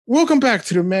Welcome back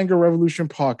to the Manga Revolution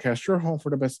podcast, your home for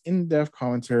the best in-depth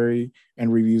commentary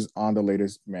and reviews on the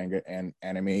latest manga and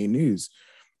anime news.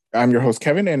 I'm your host,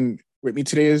 Kevin, and with me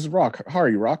today is Rock. How are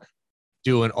you, Rock?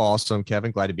 Doing awesome,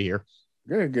 Kevin. Glad to be here.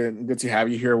 Good to have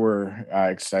you here. We're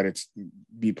excited to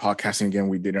be podcasting again.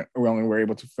 We only were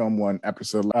able to film one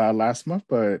episode last month,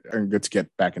 but good to get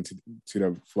back into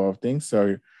the flow of things.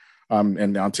 So,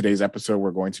 and on today's episode,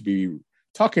 we're going to be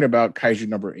talking about Kaiju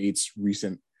number 8's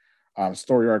recent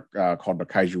story arc called the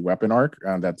Kaiju Weapon Arc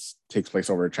that takes place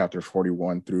over chapters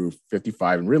 41 through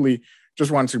 55. And really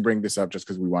just wanted to bring this up just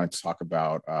because we wanted to talk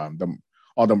about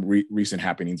all the recent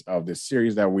happenings of this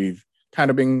series that we've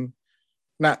kind of been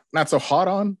not so hot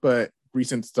on, but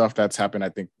recent stuff that's happened. I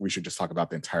think we should just talk about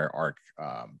the entire arc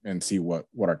and see what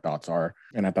our thoughts are.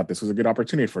 And I thought this was a good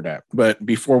opportunity for that. But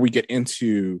before we get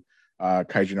into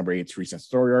Kaiju number 8's recent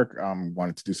story arc,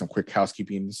 wanted to do some quick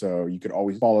housekeeping. So you could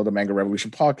always follow the Manga Revolution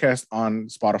podcast on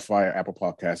Spotify, Apple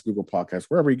Podcasts, Google Podcasts,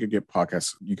 wherever you could get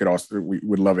podcasts. You could also, we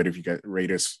would love it if you could rate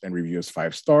us and review us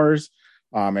 5 stars.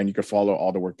 And you could follow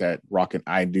all the work that Rock and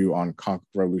I do on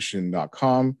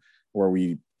comicrevolution.com, where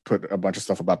we put a bunch of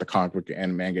stuff about the comic book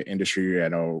and manga industry. I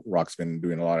know Rock's been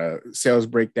doing a lot of sales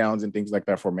breakdowns and things like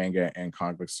that for manga and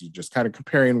comic books, just kind of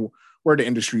comparing where the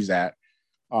industry's at.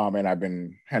 And I've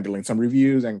been handling some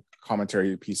reviews and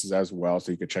commentary pieces as well.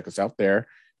 So you can check us out there.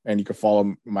 And you can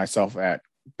follow myself at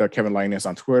the Kevin Linus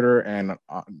on Twitter and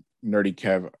Nerdy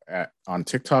Kev on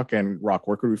TikTok. And Rock,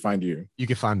 where could we find you? You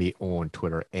can find me on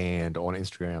Twitter and on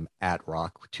Instagram at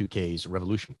Rock2K's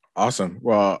Revolution. Awesome.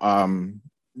 Well,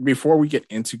 before we get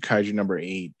into Kaiju number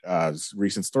 8's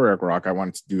recent story arc, Rock, I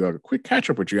wanted to do a quick catch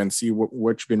up with you and see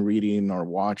what you've been reading or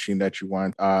watching that you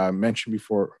want mentioned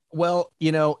before. Well,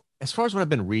 as far as what I've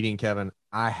been reading, Kevin,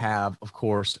 I have, of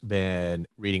course, been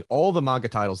reading all the manga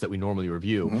titles that we normally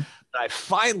review. Mm-hmm. But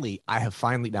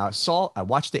I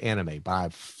watched the anime, but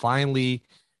I've finally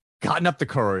gotten up the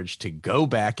courage to go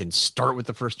back and start with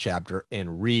the first chapter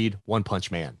and read One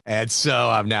Punch Man. And so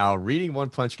I'm now reading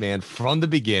One Punch Man from the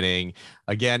beginning.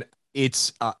 Again,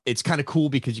 it's kind of cool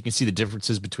because you can see the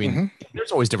differences between,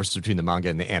 there's always differences between the manga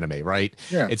and the anime, right?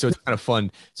 Yeah. And so it's kind of fun,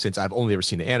 since I've only ever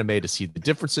seen the anime, to see the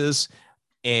differences.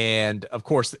 And of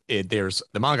course, the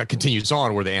manga continues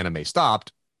on where the anime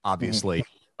stopped. Obviously,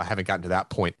 I haven't gotten to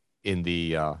that point in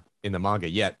the manga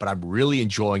yet, but I'm really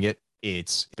enjoying it.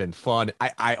 It's been fun.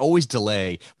 I always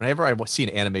delay whenever I see an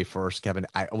anime first, Kevin.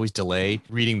 I always delay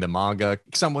reading the manga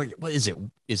because I'm like, what is it?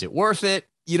 Is it worth it?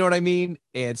 You know what I mean?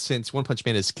 And since One Punch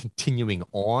Man is continuing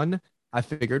on, I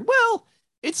figured, well,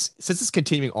 since it's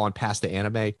continuing on past the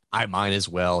anime, I might as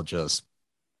well just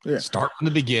start from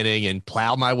the beginning and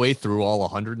plow my way through all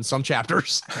 100 and some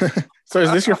chapters. So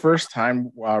is this your first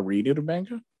time reading the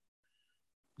manga?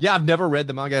 Yeah, I've never read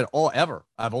the manga at all, ever.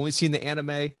 I've only seen the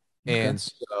anime. And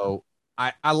so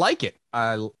I like it.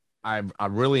 I'm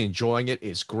really enjoying it.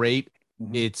 It's great.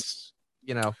 Mm-hmm. It's,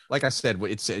 like I said,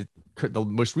 it's the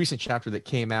most recent chapter that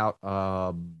came out,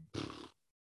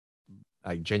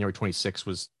 like January 26th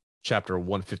was chapter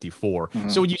 154. Mm-hmm.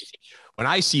 So when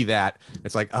I see that,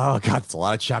 it's like, oh God, it's a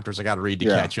lot of chapters I got to read to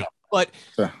catch up.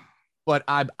 But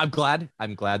I'm glad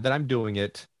that I'm doing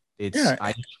it.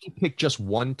 I pick just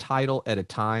one title at a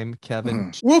time,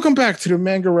 Kevin. Welcome back to the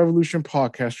Manga Revolution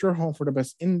podcast, your home for the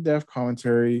best in-depth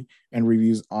commentary and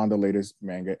reviews on the latest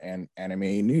manga and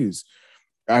anime news.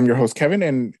 I'm your host, Kevin,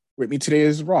 and with me today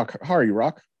is Rock. How are you,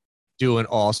 Rock? Doing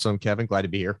awesome, Kevin. Glad to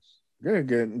be here.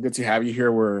 Good to have you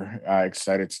here. We're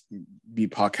excited to be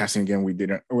podcasting again. We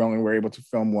only were able to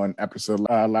film one episode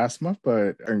last month,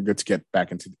 but good to get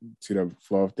back into the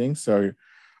flow of things. So,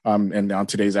 and on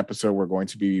today's episode, we're going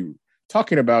to be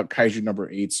talking about Kaiju number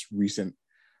 8's recent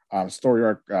story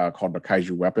arc called the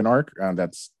Kaiju Weapon Arc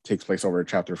that takes place over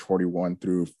chapters 41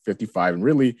 through 55. And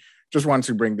really just wanted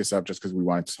to bring this up just because we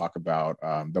wanted to talk about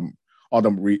all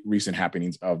the recent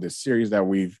happenings of this series that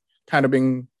we've kind of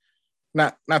been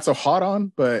not so hot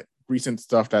on, but recent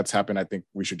stuff that's happened. I think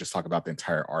we should just talk about the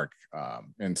entire arc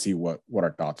and see what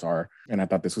our thoughts are. And I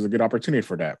thought this was a good opportunity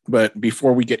for that. But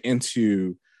before we get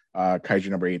into Kaiju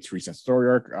number 8's recent story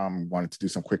arc, wanted to do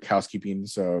some quick housekeeping.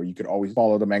 So you could always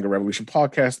follow the Manga Revolution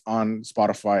podcast on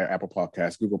Spotify, Apple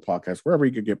Podcasts, Google Podcasts, wherever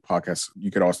you could get podcasts. You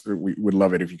could also, we would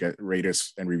love it if you could rate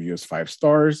us and review us 5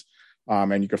 stars.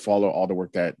 And you could follow all the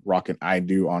work that Rock and I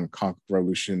do on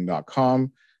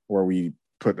comicrevolution.com, where we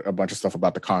put a bunch of stuff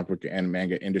about the comic book and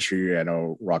manga industry. I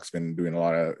know Rock's been doing a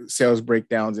lot of sales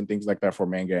breakdowns and things like that for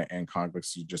manga and comic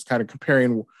books, just kind of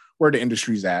comparing where the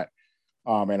industry's at.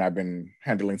 And I've been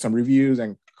handling some reviews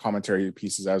and commentary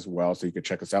pieces as well. So you could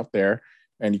check us out there.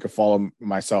 And you can follow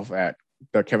myself at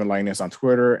the Kevin Linus on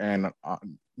Twitter and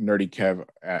Nerdy Kev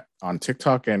on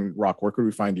TikTok. And Rock, where could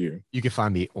we find you? You can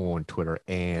find me on Twitter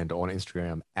and on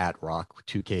Instagram at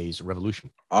Rock2K's Revolution.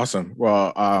 Awesome.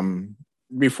 Well,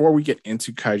 before we get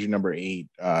into Kaiju number 8,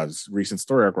 recent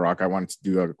story arc, Rock, I wanted to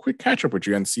do a quick catch up with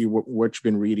you and see what you've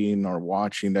been reading or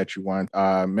watching that you want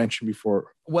mentioned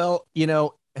before. Well,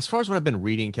 as far as what I've been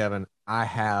reading, Kevin, I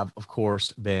have, of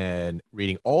course, been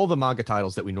reading all the manga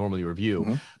titles that we normally review.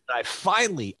 Mm-hmm. But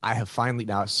I have finally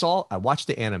now I watched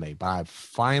the anime, but I've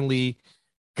finally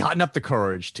gotten up the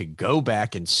courage to go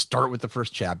back and start with the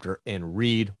first chapter and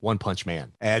read One Punch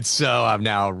Man. And so I'm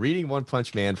now reading One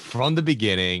Punch Man from the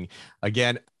beginning.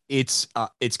 Again, it's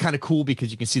kind of cool because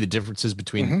you can see the differences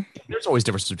between, there's always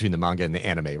differences between the manga and the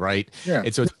anime, right? Yeah.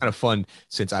 And so it's kind of fun,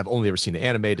 since I've only ever seen the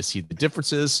anime, to see the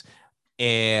differences.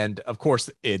 And of course,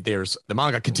 there's the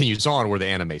manga continues on where the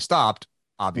anime stopped.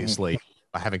 Obviously,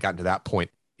 I haven't gotten to that point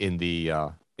in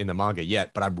the manga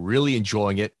yet, but I'm really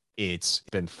enjoying it. It's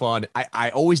been fun.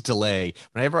 I always delay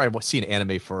whenever I see an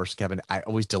anime first, Kevin. I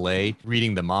always delay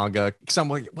reading the manga because I'm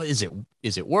like, what is it?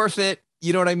 Is it worth it?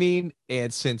 You know what I mean?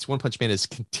 And since One Punch Man is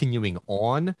continuing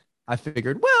on, I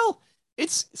figured, well,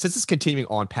 since it's continuing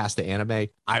on past the anime,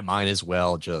 I might as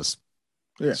well just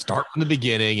start from the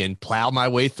beginning and plow my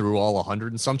way through all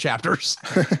 100 and some chapters.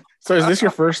 So is this your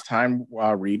first time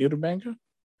reading the manga?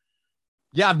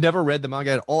 Yeah, I've never read the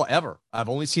manga at all, ever. I've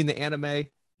only seen the anime.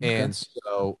 And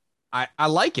so I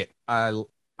like it. I'm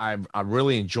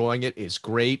really enjoying it. It's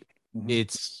great.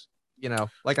 It's,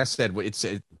 like I said, it's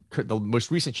the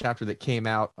most recent chapter that came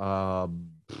out,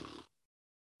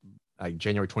 like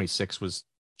January 26th was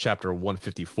chapter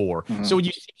 154. So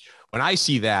when I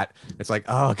see that, it's like,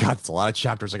 oh God, it's a lot of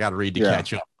chapters I got to read to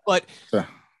catch up.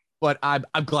 But I'm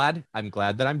glad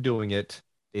that I'm doing it.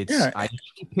 I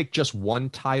usually pick just one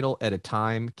title at a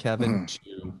time, Kevin,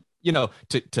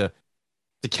 to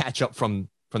catch up from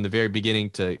the very beginning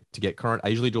to get current. I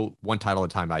usually do one title at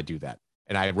a time. I do that,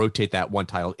 and I rotate that one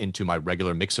title into my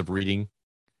regular mix of reading.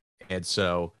 And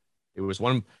so it was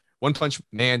One Punch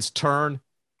Man's turn.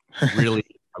 Really,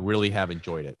 I really have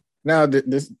enjoyed it. Now,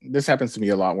 this happens to me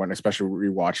a lot when, especially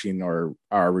rewatching or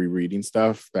rereading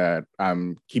stuff, that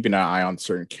I'm keeping an eye on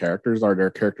certain characters. Are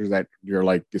there characters that you're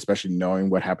like, especially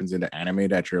knowing what happens in the anime,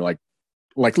 that you're like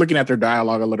looking at their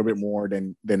dialogue a little bit more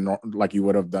than like you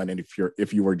would have done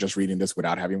if you were just reading this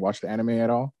without having watched the anime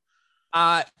at all?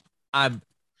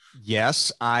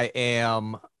 Yes, I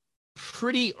am.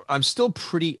 I'm still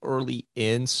pretty early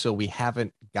in, so we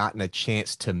haven't gotten a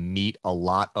chance to meet a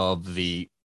lot of the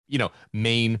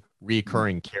main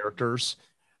recurring characters.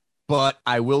 But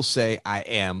I will say I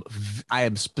am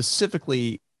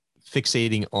specifically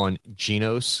fixating on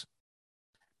Genos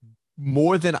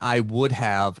more than I would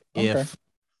have if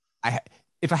I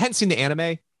hadn't seen the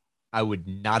anime. I would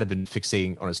not have been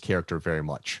fixating on his character very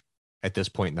much at this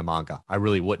point in the manga. I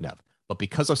really wouldn't have. But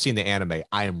because I've seen the anime,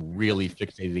 I am really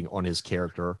fixating on his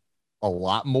character a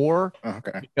lot more.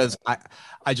 Because I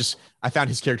found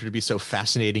his character to be so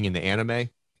fascinating in the anime.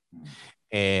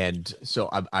 And so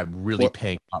I'm really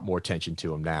paying a lot more attention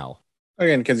to him now.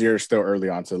 Again, because you're still early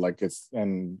on, so my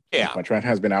trend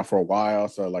has been out for a while,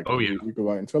 so we could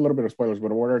go into a little bit of spoilers.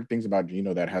 But what are things about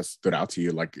Gino that has stood out to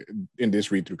you, like in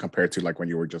this read through, compared to like when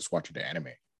you were just watching the anime?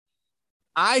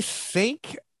 I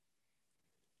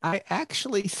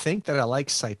actually think that I like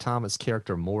Saitama's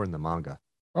character more in the manga.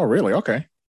 Oh, really? Okay.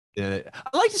 I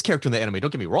like his character in the anime.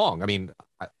 Don't get me wrong. I mean,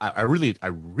 I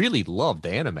really love the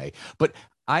anime, but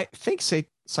I think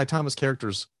Saitama's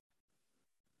character's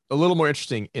a little more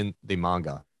interesting in the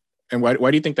manga. And why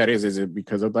do you think that is? Is it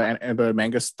because of the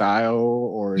manga style,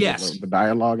 or is it the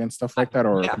dialogue and stuff like that,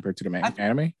 or compared to the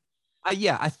anime?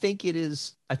 Yeah, I think it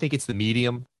is. I think it's the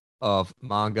medium of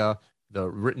manga, the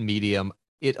written medium.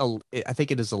 I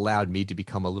think it has allowed me to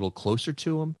become a little closer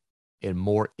to him and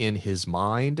more in his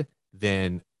mind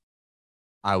than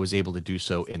I was able to do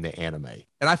so in the anime.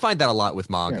 And I find that a lot with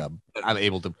manga. I'm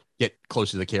able to get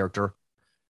closer to the character.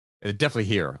 And definitely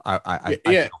here.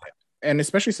 And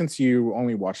especially since you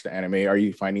only watch the anime, are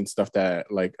you finding stuff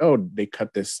that like, oh, they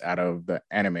cut this out of the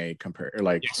anime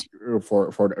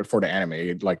for the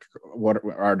anime? Like, what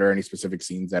are there any specific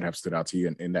scenes that have stood out to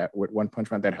you in that with One Punch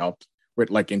Man that helped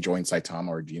with like enjoying Saitama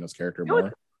or Gino's character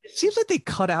more? It seems like they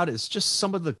cut out is just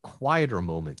some of the quieter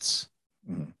moments.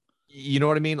 You know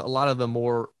what I mean? A lot of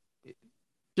the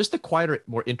just the quieter,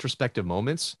 more introspective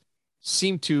moments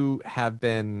seem to have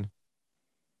been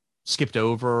skipped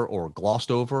over or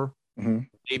glossed over,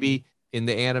 maybe in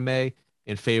the anime,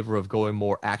 in favor of going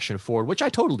more action forward, which I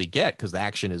totally get because the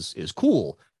action is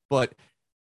cool. But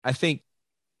I think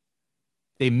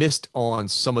they missed on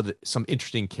some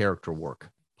interesting character work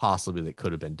possibly that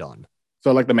could have been done.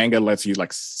 So like the manga lets you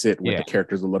like sit with Yeah, the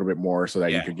characters a little bit more so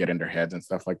that you yeah, could get in their heads and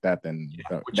stuff like that than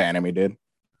yeah. the anime did.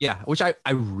 Which I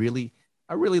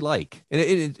really like, and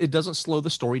it doesn't slow the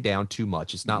story down too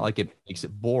much. It's not Mhm. like it makes it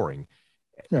boring,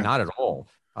 Yeah, not at all.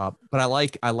 But I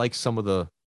like some of the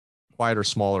quieter,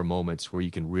 smaller moments where you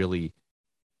can really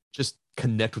just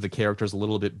connect with the characters a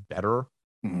little bit better.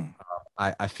 mhm.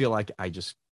 I feel like I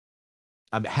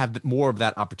have more of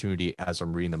that opportunity as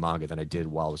I'm reading the manga than I did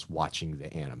while I was watching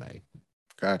the anime.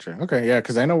 Gotcha. Okay, yeah,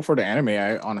 because I know for the anime,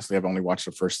 I honestly have only watched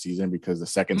the first season because the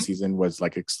second Mhm. season was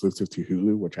like exclusive to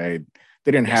Hulu, which I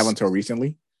didn't have Yes. until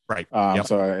recently. Right. Yep.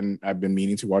 So and I've been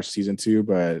meaning to watch season two,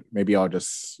 but maybe I'll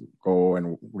just go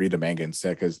and read the manga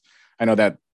instead because I know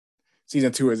that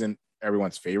season two isn't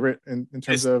everyone's favorite in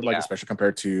terms of like Yeah. especially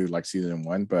compared to like season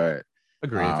one,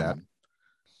 Agree with that. um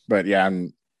but yeah,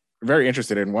 I'm very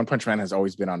interested in One Punch Man has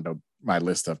always been on my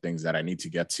list of things that I need to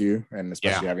get to, and Yeah.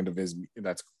 especially having the Viz.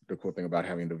 That's the cool thing about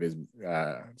having the Viz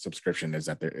subscription is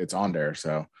that it's on there.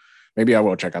 So maybe I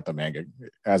will check out the manga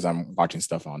as I'm watching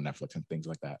stuff on Netflix and things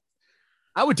like that.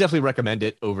 I would definitely recommend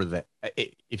it over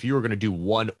if you were going to do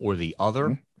one or the other,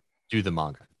 Mhm. do the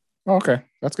manga. Oh, okay,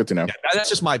 that's good to know. Yeah, that's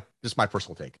just my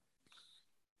personal take.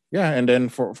 Yeah, and then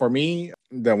for me,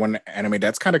 the one anime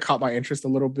that's kind of caught my interest a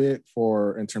little bit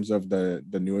for in terms of the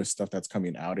newest stuff that's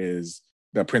coming out is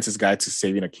the Princess Guide to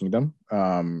Saving a Kingdom.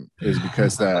 Is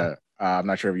because the I'm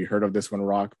not sure if you heard of this one,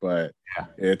 Rock, but Yeah.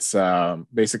 it's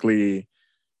basically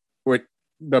what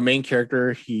the main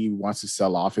character he wants to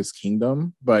sell off his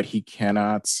kingdom, but he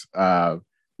cannot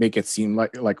make it seem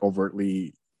like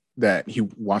overtly that he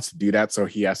wants to do that. So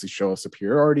he has to show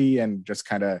superiority and just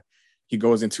kind of he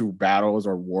goes into battles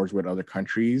or wars with other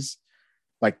countries,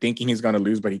 like thinking he's going to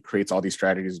lose, but he creates all these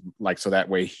strategies, like so that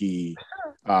way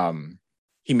um,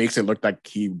 he makes it look like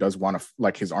he does want to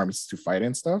like his armies to fight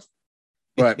and stuff.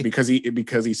 But because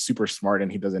he's super smart and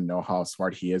he doesn't know how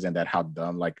smart he is and that how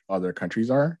dumb like other countries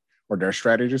are or their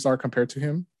strategies are compared to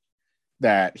him,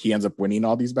 that he ends up winning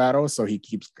all these battles. So he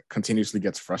keeps continuously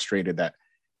gets frustrated that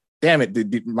damn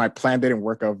it, my plan didn't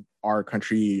work of our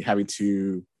country having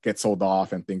to get sold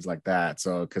off and things like that.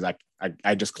 So because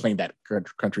I just claimed that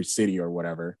country city or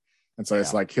whatever. And so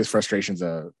it's Yeah. like his frustrations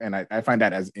and I find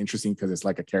that as interesting because it's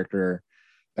like a character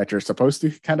that you're supposed to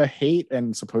kind of hate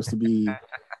and supposed to be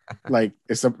like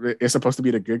it's supposed to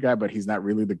be the good guy, but he's not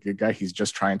really the good guy. He's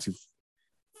just trying to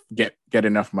get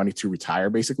enough money to retire.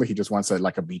 Basically, he just wants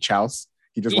like a beach house.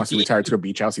 He just wants to retire to a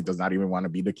beach house. He does not even want to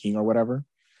be the king or whatever.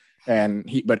 And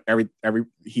but every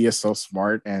he is so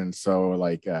smart and so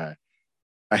like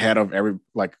ahead of every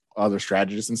like other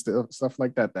strategists and stuff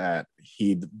like that that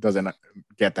he doesn't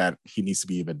get that he needs to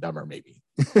be even dumber maybe.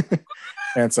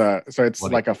 And so it's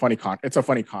Funny. like it's a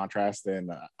funny contrast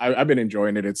and I've been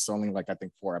enjoying it. It's only like I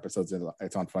think 4 episodes and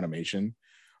it's on Funimation.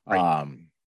 Right.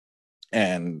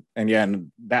 And yeah,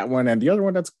 and that one and the other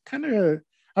one that's kind of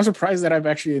I'm surprised that I've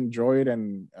actually enjoyed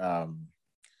and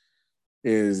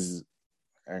is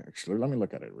actually let me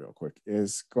look at it real quick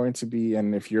is going to be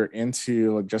and if you're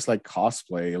into just like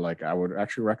cosplay like I would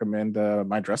actually recommend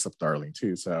My Dress Up Darling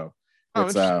too. So Oh,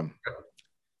 it's interesting.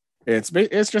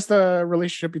 it's just a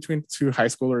relationship between two high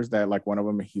schoolers that like one of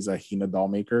them he's a Hina doll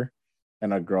maker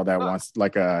and a girl that Oh, wants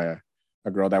like a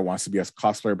girl that wants to be a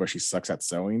cosplayer but she sucks at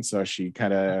sewing. So she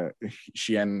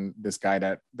and this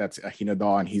guy that's a Hina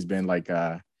doll and he's been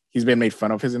made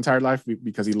fun of his entire life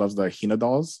because he loves the Hina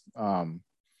dolls.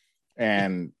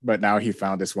 And but now he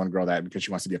found this one girl that because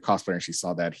she wants to be a cosplayer and she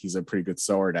saw that he's a pretty good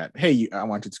sewer that hey I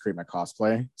want you to create my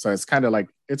cosplay. So it's kind of like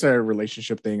it's a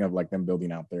relationship thing of like them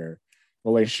building out their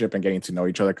relationship and getting to know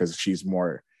each other because she's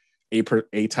more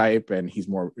A type and he's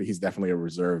definitely a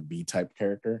reserved B type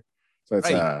character. So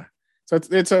right.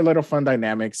 it's a little fun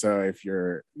dynamic. So if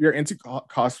you're into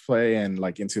cosplay and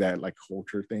like into that like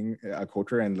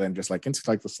culture and then just like into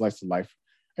like the slice of life,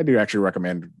 I do actually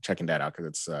recommend checking that out because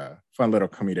it's a fun little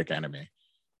comedic anime.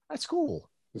 That's cool.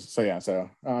 So yeah, so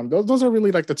those are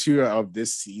really like the two of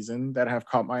this season that have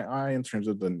caught my eye in terms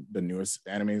of the newest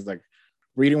animes. Like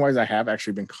reading wise, I have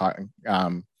actually been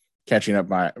catching up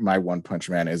my One Punch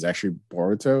Man is actually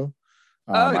Boruto.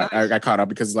 Oh, nice. I caught up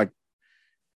because like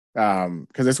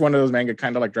because it's one of those manga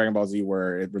kind of like Dragon Ball Z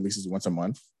where it releases once a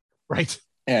month, Right.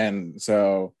 and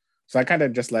so I kind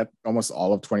of just let almost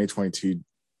all of 2022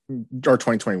 or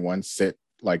 2021 sit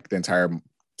like the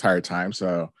entire time.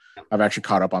 So I've actually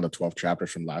caught up on the 12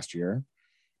 chapters from last year.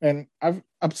 And I'm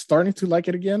starting to like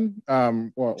it again.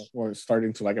 Well,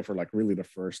 starting to like it for like really the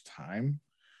first time,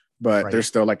 but Right. there's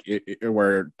still like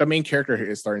where the main character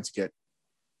is starting to get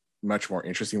much more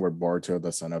interesting. Where Boruto,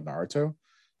 the son of Naruto,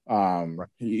 Right.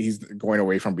 he's going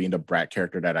away from being the brat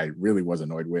character that I really was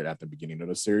annoyed with at the beginning of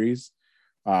the series,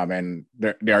 And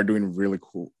they are doing really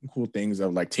cool things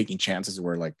of like taking chances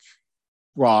where like,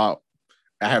 well,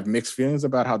 I have mixed feelings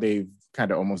about how they've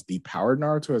kind of almost depowered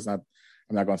Naruto.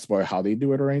 I'm not going to spoil how they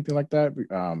do it or anything like that.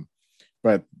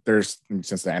 But there's,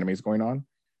 since the anime is going on,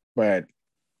 but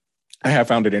I have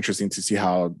found it interesting to see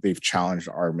how they've challenged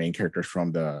our main characters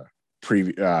from the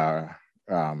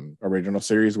original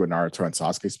series with Naruto and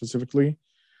Sasuke specifically.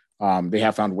 They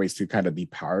have found ways to kind of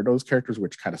depower those characters,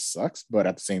 which kind of sucks. But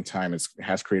at the same time, it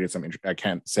has created some. I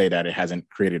can't say that it hasn't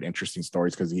created interesting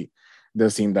stories, because he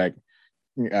does seem like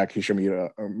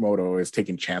Kishimoto is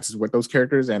taking chances with those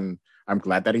characters, and I'm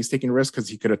glad that he's taking risks, because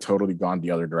he could have totally gone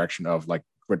the other direction of like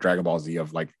with Dragon Ball Z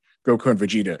of like Goku and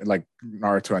Vegeta, like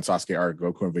Naruto and Sasuke are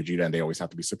Goku and Vegeta, and they always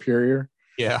have to be superior.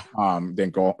 Yeah.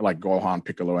 Then go like Gohan,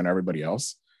 Piccolo, and everybody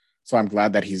else. So I'm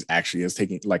glad that he's actually is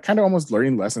taking like kind of almost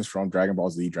learning lessons from Dragon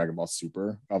Ball Z, Dragon Ball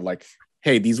Super of like,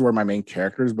 hey, these were my main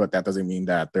characters, but that doesn't mean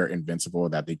that they're invincible,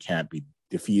 that they can't be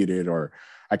defeated, or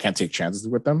I can't take chances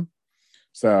with them.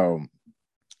 So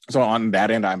on that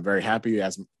end, I'm very happy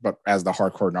but as the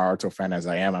hardcore Naruto fan as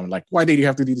I am, I'm like, why did you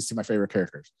have to do this to my favorite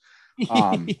characters?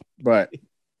 But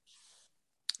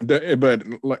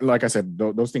like I said,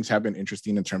 those things have been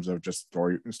interesting in terms of just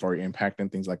story impact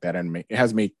and things like that, and it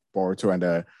has made Boruto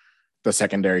and the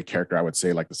secondary character, I would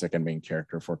say, like the second main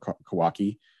character for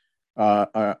Kawaki,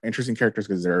 interesting characters,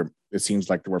 because it seems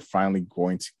like we're finally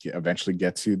going to eventually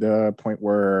get to the point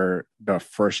where the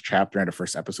first chapter and the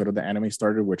first episode of the anime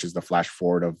started, which is the flash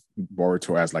forward of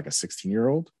Boruto as like a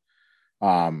 16-year-old.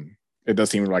 It does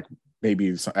seem like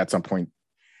maybe at some point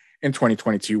in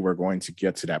 2022 we're going to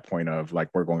get to that point of like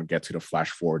we're going to get to the flash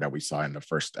forward that we saw in the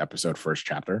first episode, first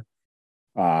chapter.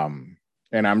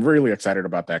 And I'm really excited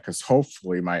about that, because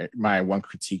hopefully my one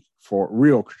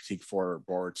real critique for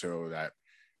Boruto that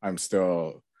I'm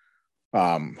still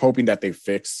hoping that they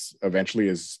fix eventually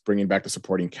is bringing back the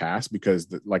supporting cast, because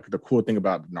the cool thing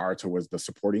about Naruto was the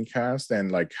supporting cast,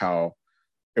 and like how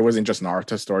it wasn't just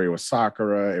Naruto's story. It was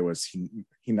Sakura, it was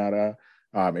Hinata,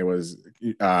 it was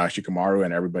Shikamaru,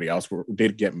 and everybody else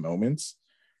did get moments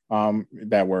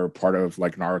that were part of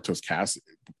like Naruto's cast.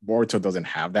 Boruto doesn't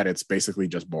have that. It's basically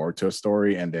just Boruto's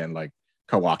story, and then like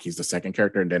Kawaki's the second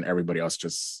character, and then everybody else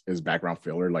just is background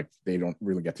filler. Like they don't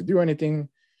really get to do anything.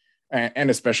 And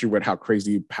especially with how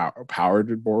crazy powered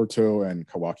Boruto and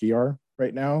Kawaki are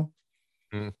right now,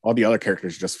 all the other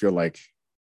characters just feel like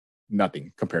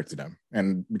nothing compared to them,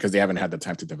 and because they haven't had the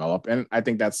time to develop. And I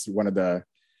think that's one of the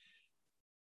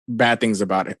bad things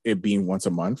about it being once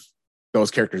a month.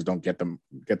 Those characters don't get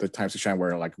the time to shine,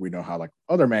 where like we know how like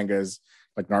other mangas,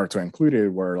 like Naruto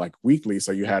included, were like weekly,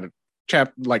 so you had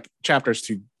chapters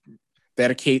to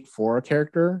dedicate for a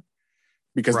character,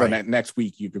 because right. Then next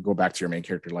week you could go back to your main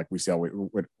character, like we see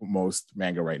with most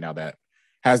manga right now that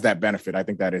has that benefit. I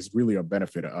think that is really a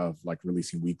benefit of like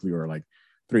releasing weekly or like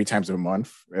 3 times a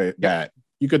month, that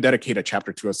you could dedicate a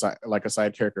chapter to a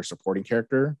side character, supporting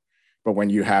character. But when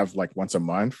you have like once a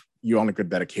month, you only could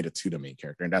dedicate it to the main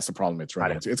character. And that's the problem it's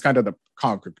running into. It's kind of the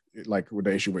comic, like with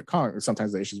the issue with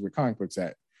sometimes the issues with comic books,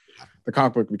 that the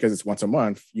comic book, because it's once a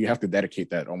month, you have to dedicate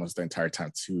that almost the entire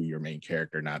time to your main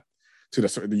character, not to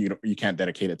you can't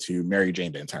dedicate it to Mary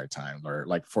Jane the entire time, or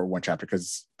like for one chapter,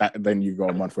 because then you go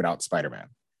a month without Spider-Man.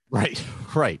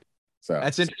 Right. So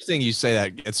that's interesting you say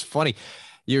that. It's funny.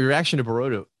 Your reaction to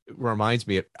Boruto reminds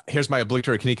me of, here's my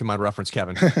obligatory Kinnikuman reference,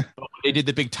 Kevin. They did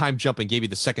the big time jump and gave you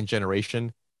the second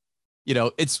generation.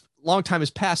 It's long time has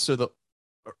passed, so the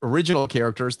original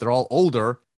characters, they're all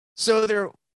older, so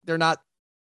they're not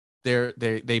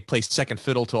they play second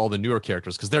fiddle to all the newer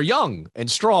characters because they're young and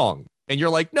strong. And you're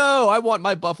like, no, I want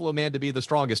my Buffalo Man to be the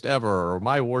strongest ever, or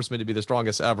my Horseman to be the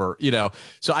strongest ever.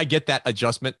 So I get that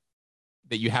adjustment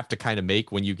that you have to kind of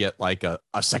make when you get like a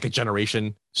second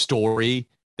generation story,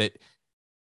 that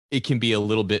it can be a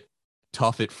little bit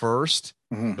tough at first.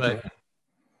 Mm-hmm. But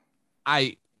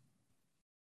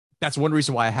that's one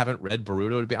reason why I haven't read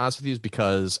Boruto, to be honest with you, is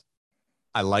because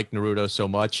I like Naruto so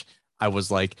much. I was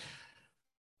like,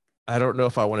 I don't know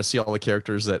if I want to see all the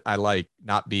characters that I like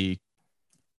not be,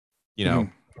 the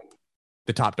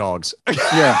top dogs.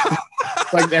 Yeah.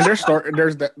 Like, and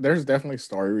there's definitely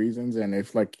story reasons. And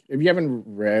if you haven't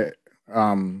read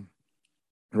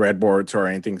Boruto or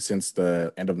anything since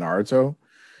the end of Naruto,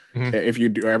 if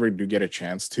you ever get a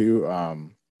chance to,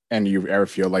 and you ever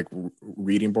feel like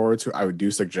reading Boruto, I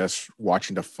would suggest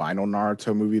watching the final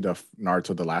Naruto movie, the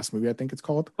Naruto the Last Movie, I think it's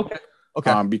called.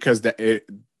 Okay. Because the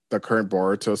current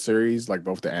Boruto series, like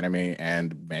both the anime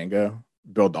and manga,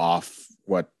 build off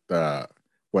what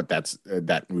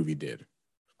that movie did.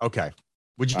 Okay.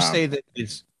 Would you say that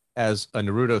as a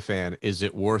Naruto fan, is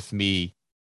it worth me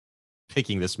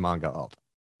picking this manga up?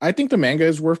 I think the manga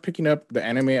is worth picking up. The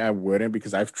anime, I wouldn't,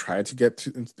 because I've tried to get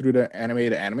through the anime.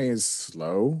 The anime is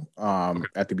slow. Okay.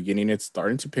 At the beginning, it's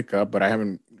starting to pick up, but I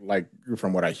haven't, like,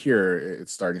 from what I hear,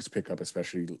 it's starting to pick up,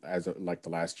 especially as of, like, the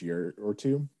last year or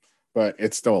two. But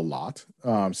it's still a lot.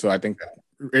 So I think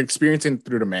experiencing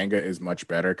through the manga is much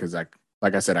better because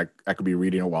like I said, I could be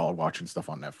reading while watching stuff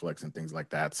on Netflix and things like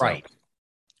that. So Right.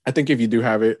 I think if you do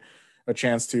have a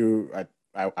chance to,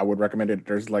 I would recommend it.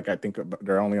 There's like, I think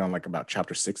they're only on like about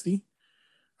chapter 60,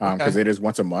 because Okay. it is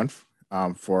once a month,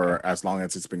 Yeah. for as long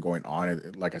as it's been going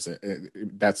on. Like I said,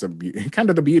 that's kind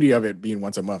of the beauty of it being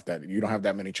once a month, that you don't have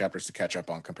that many chapters to catch up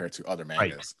on compared to other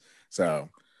Right. mangas. So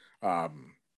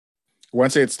um,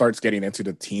 once it starts getting into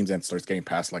the teens and starts getting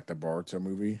past like the Boruto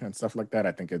movie and stuff like that,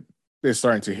 I think it is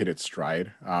starting to hit its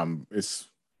stride.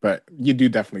 But you do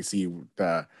definitely see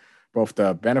both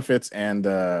the benefits and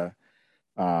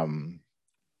um,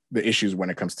 the issues when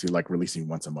it comes to like releasing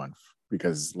once a month,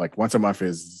 because like once a month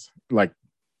is like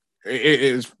it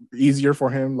is easier for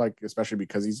him, like especially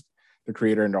because he's the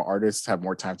creator and the artists have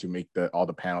more time to make all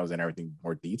the panels and everything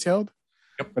more detailed.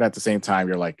 Yep. But at the same time,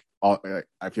 you're like,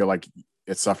 I feel like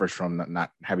it suffers from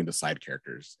not having the side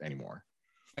characters anymore.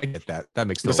 I get that. That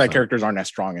makes The total side sense. characters aren't as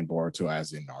strong in Boruto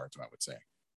as in Naruto, I would say.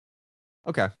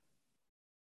 Okay.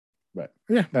 But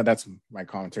yeah, that's my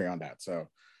commentary on that. So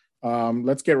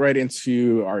let's get right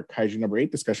into our Kaiju number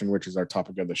 8 discussion, which is our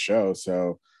topic of the show.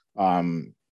 So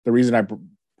the reason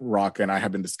Rock and I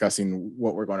have been discussing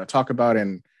what we're going to talk about,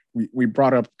 and we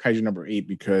brought up Kaiju number 8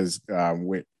 because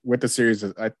with the series,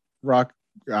 Rock,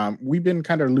 we've been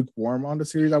kind of lukewarm on the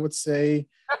series, I would say.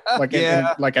 Like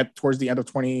Yeah. like at towards the end of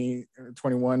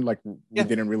 2021, like we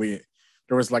didn't really.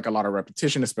 There was like a lot of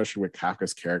repetition, especially with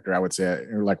Kafka's character. I would say,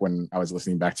 like when I was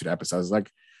listening back to the episode, I was like,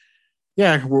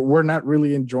 yeah, we're not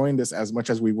really enjoying this as much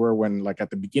as we were when, like, at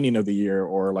the beginning of the year,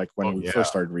 or like when we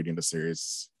first started reading the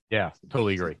series. Yeah.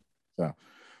 Totally agree. So,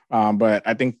 but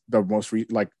I think the most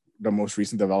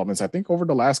recent developments, I think over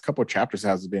the last couple of chapters,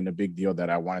 has been a big deal that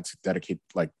I wanted to dedicate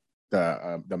like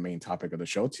the main topic of the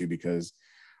show to, because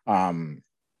um,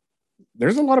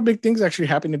 there's a lot of big things actually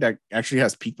happening that actually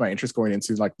has piqued my interest going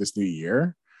into like this new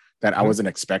year that I wasn't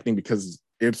expecting, because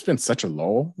it's been such a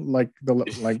lull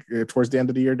towards the end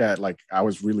of the year, that like I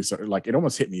was really like, it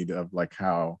almost hit me of like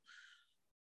how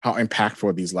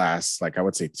impactful these last, like, I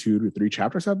would say 2 to 3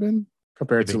 chapters have been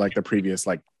compared to like the previous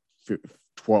like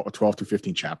 12 to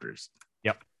 15 chapters.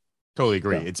 Yep. Totally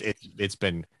agree. So. It's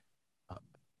been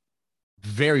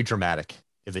very dramatic,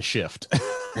 the shift.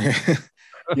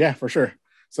 Yeah, for sure.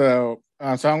 So,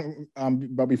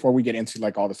 but before we get into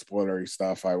like all the spoilery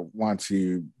stuff, I want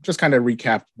to just kind of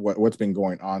recap what's been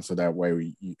going on, so that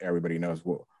way everybody knows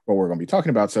what we're going to be talking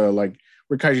about. So, like,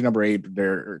 we're Kaiju number 8.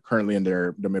 They're currently in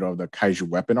the middle of the Kaiju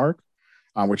weapon arc,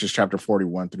 which is chapter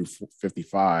 41 through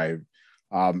 55.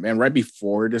 And right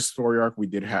before this story arc, we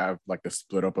did have like the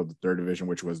split up of the 3rd division,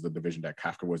 which was the division that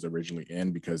Kafka was originally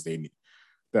in, because the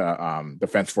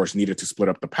defense force needed to split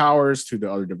up the powers to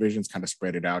the other divisions, kind of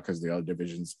spread it out, because the other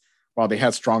divisions, while they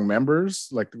had strong members,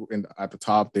 like at the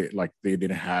top, they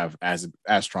didn't have as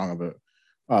strong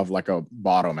of like a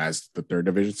bottom as the 3rd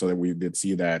division. So that we did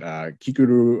see that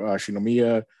Kikuru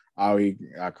Shinomiya, Aoi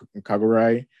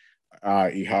Kagurai,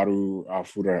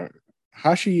 Iharu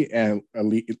Furuhashi, and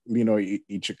Lino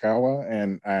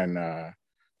Ichikawa, and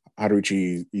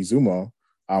Haruchi Izumo,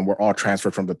 were all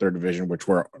transferred from the 3rd division, which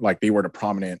were like, they were the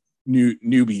prominent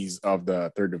newbies of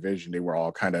the 3rd division. They were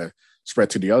all kind of spread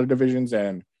to the other divisions,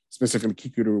 and specifically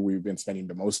Kikuru, we've been spending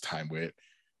the most time with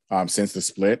since the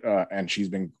split, and she's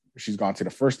gone to the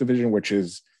 1st division, which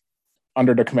is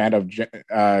under the command of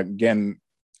Gen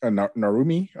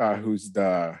Narumi, who's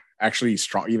actually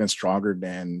even stronger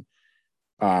than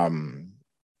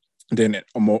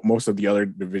most of the other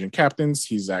division captains.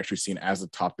 He's actually seen as the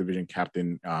top division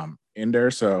captain in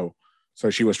there. So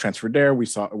she was transferred there. We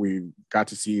got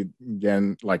to see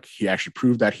again, like, he actually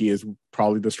proved that he is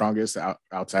probably the strongest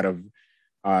outside of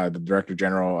the director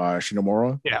general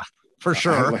Shinomura. Yeah, for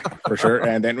sure. For sure.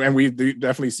 And we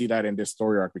definitely see that in this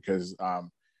story arc, because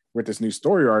with this new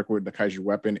story arc with the Kaiju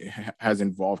weapon, it has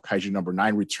involved Kaiju number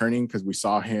 9 returning, because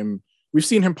we've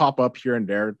seen him pop up here and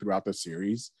there throughout the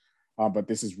series. But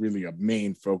this is really a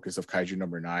main focus of Kaiju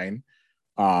number 9.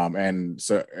 And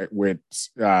so with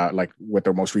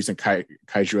the most recent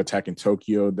Kaiju attack in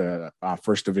Tokyo, the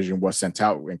 1st division was sent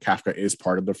out, and Kafka is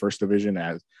part of the 1st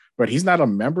division, but he's not a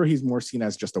member. He's more seen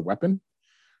as just a weapon.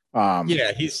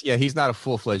 He's not a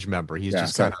full-fledged member. He's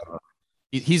just kind of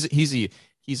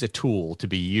he's a tool to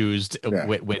be used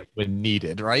when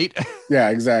needed, right? Yeah,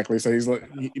 exactly. So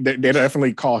they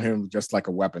definitely call him just like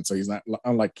a weapon. So he's not,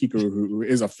 unlike Kikuru, who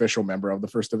is official member of the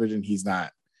 1st division. He's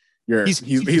not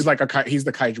he's like he's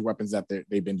the kaiju weapons that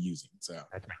they've been using. So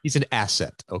he's an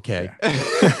asset. Okay.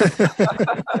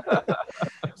 Yeah.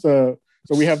 so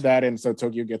we have that, and so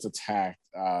Tokyo gets attacked,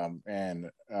 and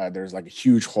there's like a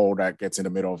huge hole that gets in the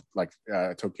middle of like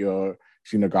Tokyo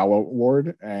Shinagawa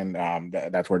Ward, and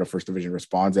that's where the First Division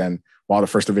responds. And while the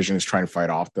First Division is trying to fight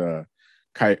off the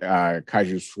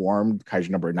kaiju swarm, kaiju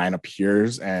number 9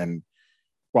 appears, and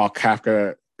while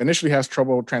Kafka initially has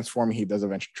trouble transforming, he does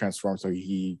eventually transform. So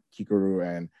Kikuru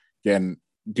and Gen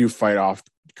do fight off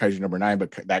kaiju number 9,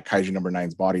 but that kaiju number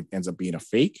 9's body ends up being a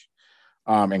fake.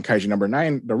 And kaiju number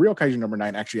 9, the real kaiju number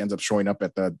 9, actually ends up showing up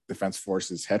at the Defense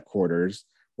Forces headquarters,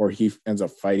 where he ends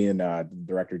up fighting the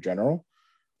Director General.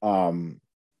 And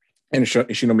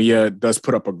Shinomiya does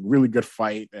put up a really good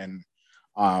fight, and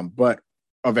but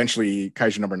eventually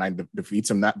kaiju number 9 defeats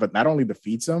him. But not only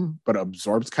defeats him, but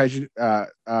absorbs kaiju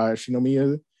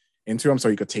Shinomiya into him, so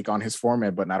he could take on his form,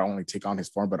 but not only take on his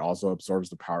form, but also absorbs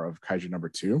the power of kaiju number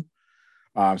 2.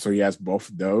 So he has both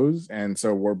of those. And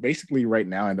so we're basically right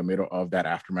now in the middle of that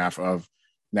aftermath of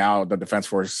now the Defense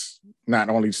Force not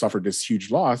only suffered this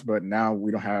huge loss, but now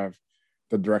we don't have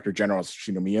the Director General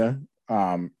Shinomiya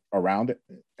around it.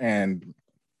 And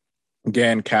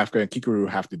again, Kafka and Kikuru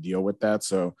have to deal with that.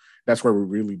 So that's where we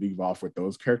really leave off with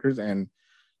those characters. And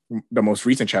the most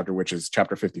recent chapter, which is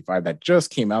chapter 55, that just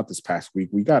came out this past week,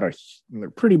 we got a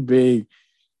pretty big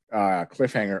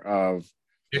cliffhanger of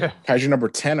kaiju number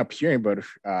 10 appearing, but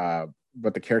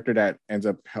the character that ends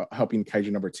up helping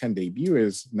kaiju number 10 debut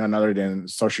is none other than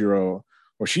Soshiro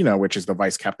Oshina, which is the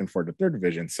vice captain for the 3rd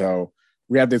Division. So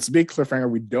we have this big cliffhanger.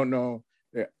 We don't know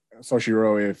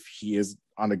Soshiro if he is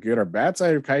on the good or bad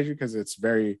side of kaiju, because it's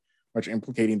very much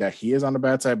implicating that he is on the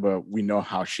bad side, but we know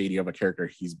how shady of a character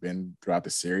he's been throughout the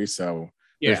series. So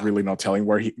there's really no telling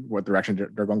what direction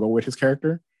they're going to go with his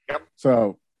character. Yep.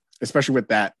 So especially with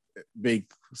that big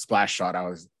splash shot,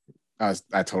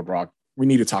 I told Rock, we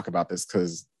need to talk about this,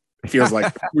 because it feels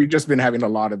like we've just been having a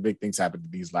lot of big things happen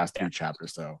in these last 3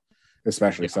 chapters. So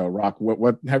especially, so Rock,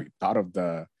 what have you thought of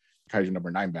the kaiju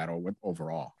number 9 battle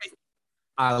overall?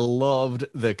 I loved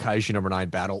the kaiju number 9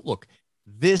 battle. Look,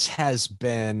 this has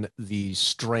been the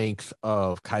strength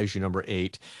of kaiju number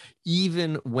 8,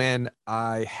 even when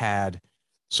I had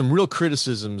some real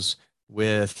criticisms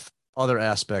with other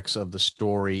aspects of the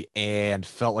story and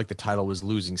felt like the title was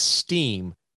losing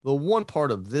steam. The one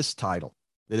part of this title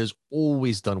that has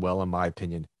always done well, in my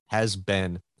opinion, has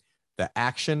been the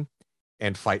action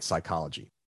and fight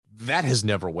psychology. That has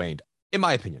never waned, in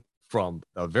my opinion, from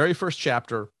the very first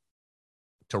chapter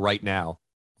to right now.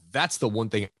 That's the one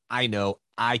thing I know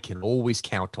I can always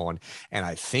count on. And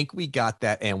I think we got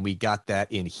that, and we got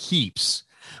that in heaps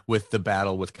with the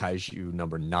battle with kaiju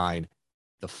number 9.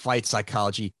 The fight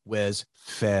psychology was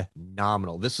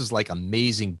phenomenal. This is like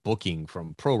amazing booking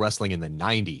from pro wrestling in the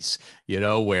 90s,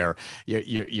 where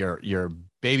your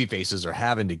baby faces are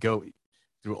having to go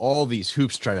through all these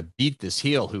hoops trying to beat this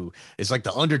heel who is like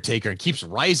the Undertaker and keeps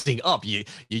rising up. You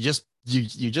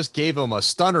just gave him a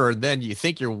stunner, and then you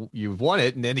think you've won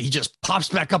it, and then he just pops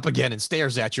back up again and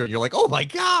stares at you, and you're like, oh my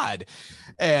God.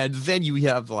 And then you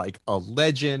have like a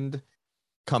legend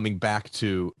coming back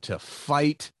to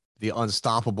fight the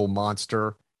unstoppable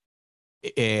monster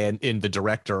and in the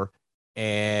director,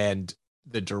 and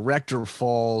the director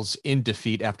falls in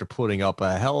defeat after putting up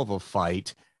a hell of a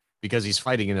fight because he's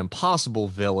fighting an impossible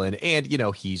villain, and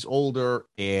he's older,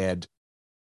 and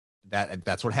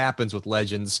that's what happens with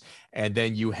legends. And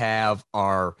then you have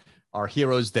our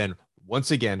heroes then once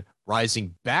again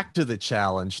rising back to the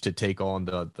challenge to take on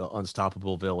the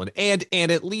unstoppable villain, and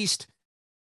at least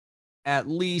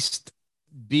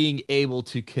being able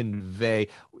to convey,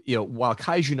 while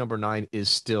kaiju number 9 is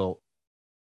still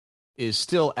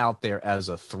out there as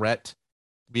a threat,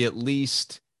 we at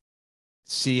least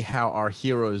see how our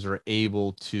heroes are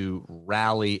able to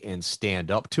rally and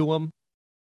stand up to him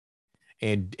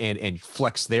and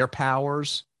flex their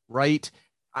powers, right?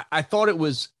 I thought it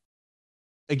was,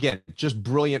 again, just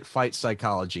brilliant fight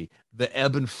psychology, the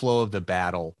ebb and flow of the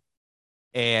battle,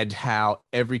 and how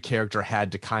every character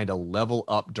had to kind of level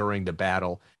up during the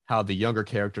battle, how the younger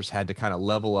characters had to kind of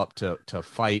level up to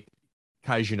fight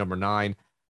kaiju number 9.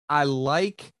 I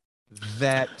like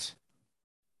that.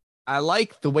 I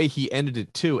like the way he ended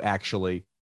it too, actually.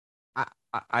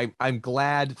 I'm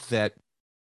glad that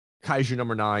kaiju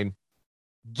number 9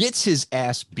 gets his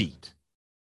ass beat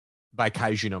by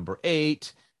kaiju number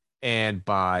 8 and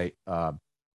by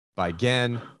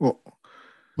Gen. Well,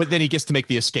 but then he gets to make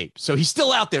the escape, so he's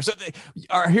still out there. So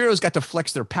our heroes got to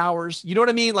flex their powers. You know what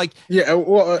I mean? Like, yeah.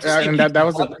 Well, and that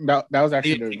was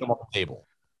actually on the table.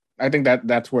 I think that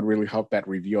that's what really helped that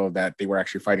reveal that they were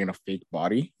actually fighting a fake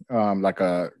body, like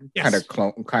a Yes.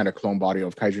 kind of clone body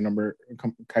of Kaiju number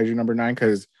nine,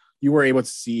 because you were able to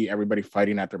see everybody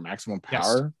fighting at their maximum Yes.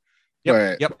 power, Yep.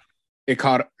 but Yep.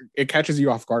 it catches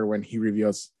you off guard when he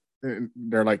reveals.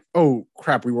 They're like, "Oh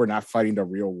crap, we were not fighting the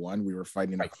real one; we were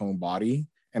fighting a Right. clone body,"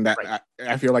 and that Right.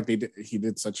 I feel like he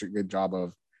did such a good job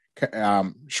of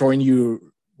showing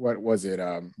you what was it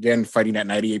again fighting at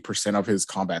 98% of his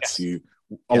combat Yes. suit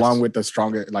along Yes. with the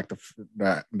strongest like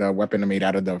the weapon made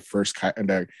out of the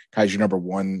the kaiju number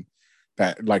one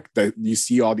that like the you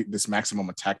see this maximum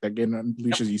attack that again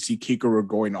unleashes. Yep. You see Kikuru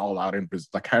going all out in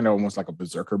like kind of almost like a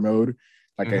berserker mode,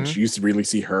 like and Mm-hmm. she used to really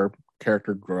see her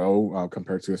character grow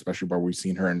compared to especially where we've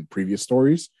seen her in previous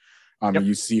stories. Yep.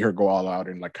 You see her go all out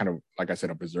in like kind of like I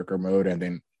said a berserker mode, and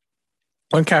then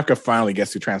when Kafka finally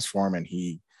gets to transform and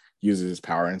he uses his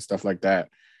power and stuff like that,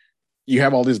 you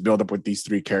have all this buildup with these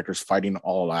three characters fighting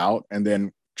all out, and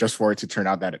then just for it to turn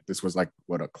out that this was like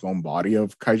what a clone body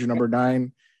of Kaiju number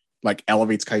nine, like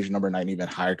elevates Kaiju number nine even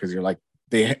higher because you're like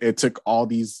it took all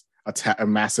these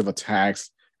massive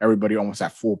attacks, everybody almost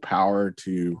at full power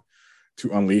to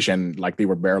unleash, and like they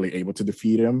were barely able to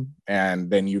defeat him,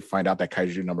 and then you find out that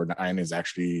Kaiju number nine is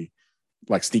actually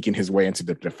like sneaking his way into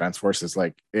the defense force. Is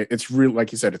like it's real,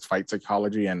 like you said, it's fight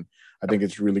psychology, and I think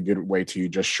it's a really good way to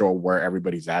just show where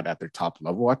everybody's at their top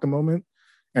level at the moment,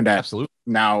 and that Absolutely.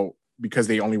 now because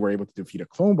they only were able to defeat a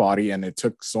clone body and it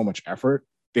took so much effort,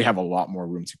 they have a lot more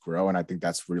room to grow, and I think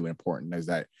that's really important. Is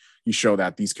that you show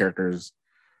that these characters,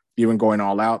 even going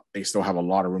all out, they still have a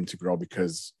lot of room to grow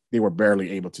because they were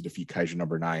barely able to defeat Kaiju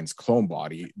number nine's clone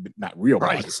body, not real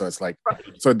Right. body. So it's like,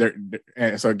 Right.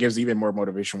 so it gives even more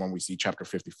motivation when we see chapter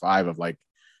 55 of like,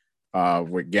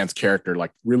 with Gen's character,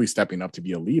 like really stepping up to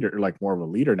be a leader, like more of a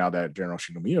leader now that General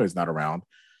Shinomiya is not around.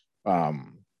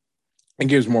 And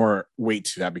gives more weight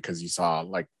to that because you saw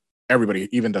like everybody,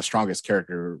 even the strongest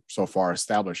character so far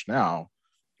established now,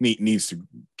 needs to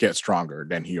get stronger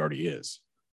than he already is.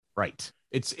 Right.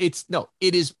 It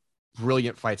is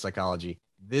brilliant fight psychology.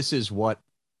 This is what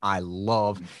I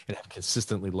love and have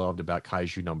consistently loved about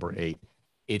Kaiju number 8.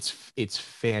 It's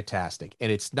fantastic.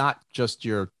 And it's not just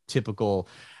your typical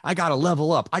I got to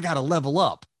level up. I got to level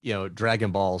up,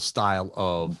 Dragon Ball style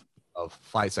of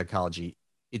fight psychology.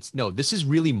 This is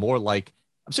really more like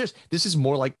I'm serious. This is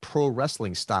more like pro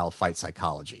wrestling style fight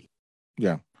psychology.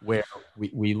 Yeah. Where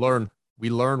we learn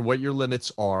what your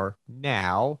limits are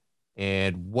now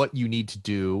and what you need to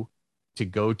do to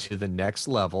go to the next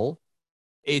level.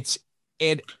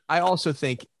 And I also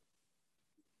think,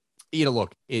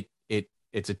 look,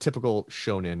 it's a typical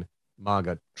shonen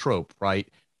manga trope, right?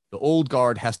 The old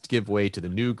guard has to give way to the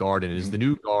new guard, and is the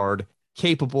new guard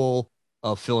capable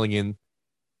of filling in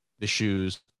the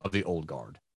shoes of the old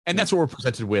guard? And that's what we're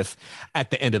presented with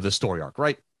at the end of the story arc,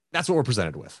 right? That's what we're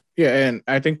presented with. Yeah, and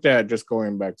I think that just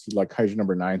going back to like Kaiju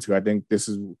number 9 too, I think this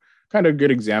is kind of a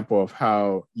good example of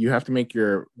how you have to make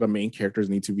the main characters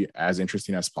need to be as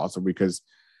interesting as possible, because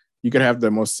you could have the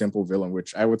most simple villain,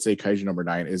 which I would say Kaiju number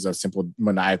 9 is a simple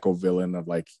maniacal villain of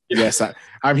like, yes,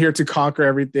 I'm here to conquer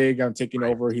everything. I'm taking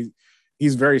over.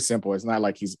 He's very simple. It's not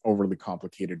like he's overly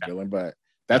complicated villain, but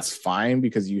that's fine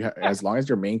because as long as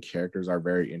your main characters are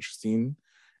very interesting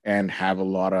and have a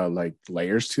lot of like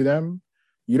layers to them,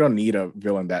 you don't need a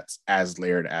villain that's as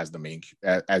layered as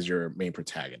as your main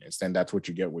protagonist, and that's what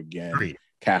you get with Gen,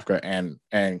 Kafka, and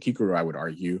Kikuru. I would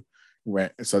argue,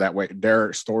 so that way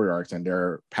their story arcs and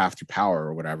their path to power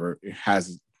or whatever, it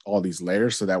has all these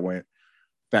layers. So that with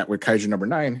Kaiju number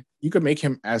 9, you could make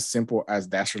him as simple as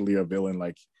dastardly a villain,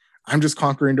 like I'm just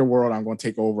conquering the world. I'm going to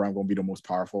take over. I'm going to be the most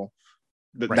powerful.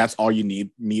 That's all you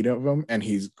need of him, and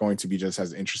he's going to be just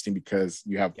as interesting because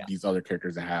you have these other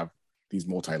characters that have these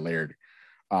multi-layered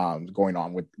going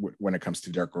on with when it comes to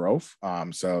their growth.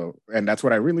 So, and that's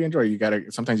what I really enjoy.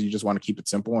 Sometimes you just want to keep it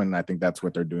simple, and I think that's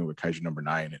what they're doing with Kaiju number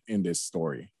 9 in this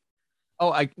story.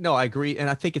 Oh, I agree, and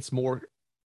I think it's more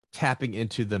tapping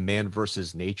into the man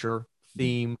versus nature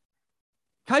theme.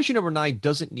 Kaiju number 9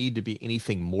 doesn't need to be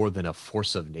anything more than a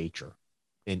force of nature,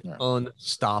 an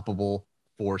unstoppable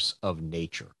force of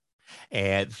nature,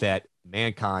 and that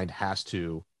mankind has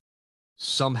to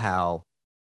somehow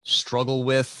struggle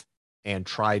with and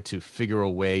try to figure a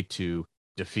way to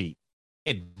defeat.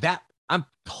 And that I'm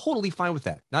totally fine with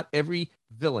that. Not every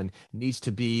villain needs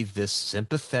to be this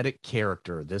sympathetic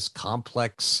character, this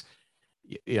complex,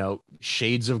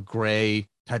 shades of gray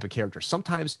type of character.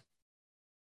 Sometimes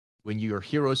when your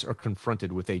heroes are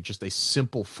confronted with just a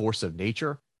simple force of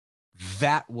nature,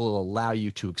 that will allow you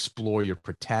to explore your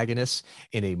protagonists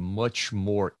in a much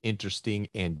more interesting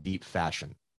and deep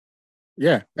fashion.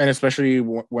 Yeah, and especially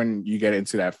when you get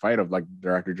into that fight of like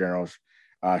Director General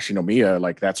Shinomiya,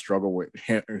 like that struggle with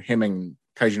him and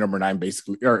Kaiju number nine,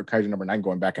 basically, or Kaiju number nine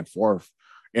going back and forth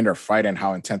in their fight, and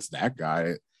how intense that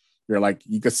got. You're like,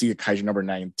 you could see Kaiju number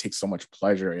nine take so much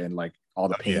pleasure in like all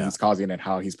the pain he's causing, and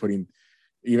how he's putting,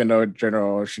 even though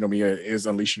General Shinomiya is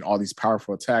unleashing all these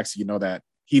powerful attacks, you know that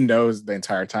he knows the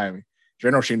entire time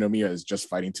General Shinomiya is just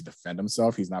fighting to defend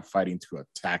himself. He's not fighting to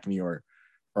attack me or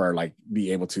like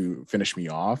be able to finish me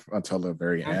off until the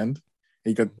very end.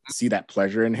 You could see that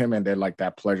pleasure in him, and then like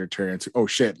that pleasure turn into, oh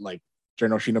shit, like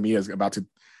General Shinomiya is about to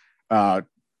uh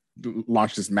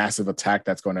launch this massive attack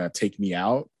that's going to take me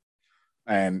out.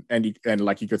 And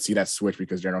like you could see that switch,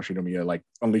 because General Shinomiya like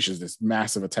unleashes this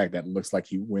massive attack that looks like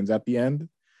he wins at the end.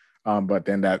 But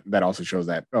then that also shows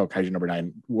that, oh, Kaiju number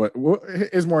nine what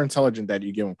is more intelligent that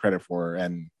you give him credit for,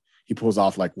 and he pulls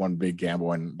off like one big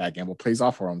gamble, and that gamble plays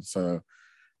off for him. So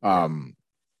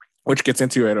which gets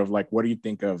into it of like, what do you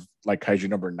think of like Kaiju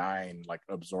number nine like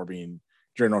absorbing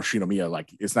General Shinomiya?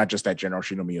 Like, it's not just that General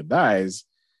Shinomiya dies,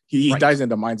 he dies in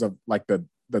the minds of like the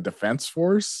defense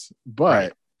force,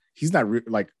 but he's not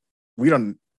like, we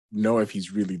don't know if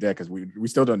he's really dead, because we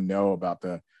still don't know about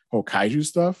the whole Kaiju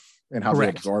stuff and how they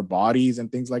absorb bodies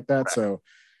and things like that. So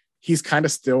he's kind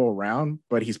of still around,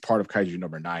 but he's part of Kaiju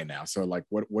number nine now. So like,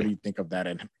 what do you think of that,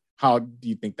 and how do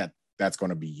you think that that's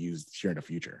going to be used here in the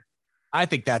future? I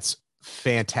think that's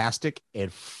fantastic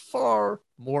and far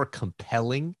more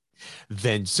compelling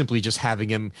than simply just having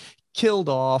him killed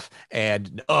off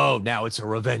and, oh, now it's a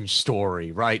revenge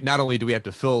story, right? Not only do we have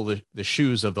to fill the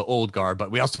shoes of the old guard,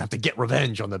 but we also have to get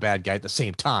revenge on the bad guy at the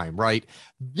same time, right?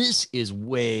 This is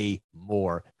way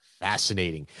more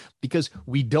fascinating, because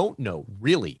we don't know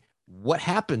really what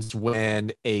happens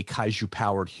when a kaiju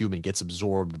powered human gets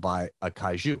absorbed by a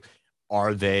kaiju.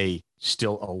 Are they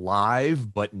still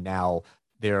alive, but now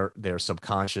their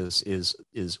subconscious is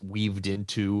weaved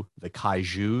into the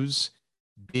kaiju's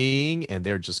being, and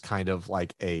they're just kind of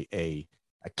like a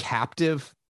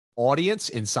captive audience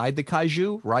inside the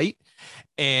kaiju, right?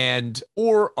 And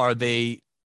or are they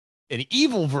an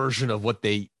evil version of what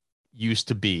they used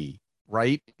to be,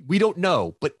 right? We don't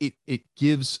know, but it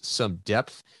gives some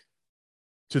depth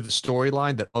to the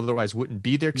storyline that otherwise wouldn't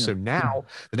be there. So now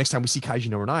the next time we see Kaiju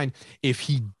number nine, if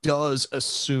he does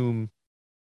assume,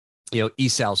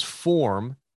 Isao's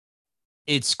form,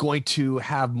 it's going to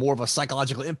have more of a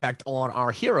psychological impact on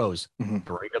our heroes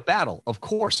during a battle. Of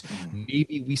course,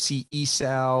 maybe we see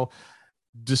Isao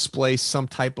display some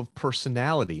type of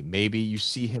personality. Maybe you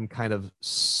see him kind of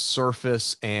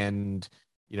surface and,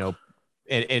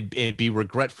 and be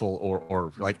regretful,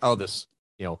 or like, oh, this,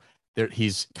 there,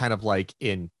 he's kind of like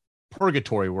in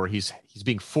purgatory, where he's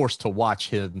being forced to watch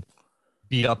him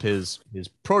beat up his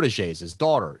proteges, his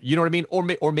daughter. You know what I mean?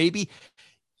 Or maybe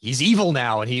he's evil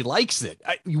now and he likes it.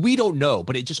 We don't know,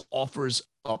 but it just offers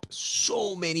up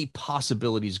so many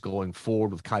possibilities going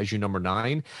forward with Kaiju number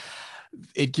nine.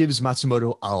 It gives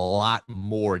Matsumoto a lot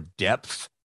more depth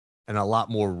and a lot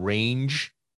more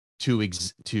range to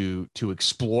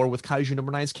explore with Kaiju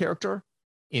number nine's character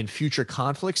in future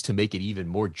conflicts, to make it even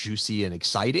more juicy and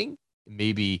exciting.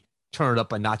 Maybe turn it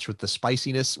up a notch with the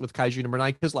spiciness with Kaiju number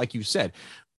nine, because like you said,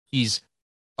 he's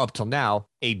up till now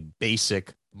a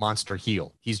basic monster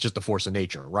heel. He's just a force of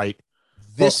nature, right?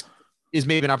 This is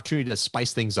maybe an opportunity to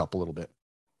spice things up a little bit.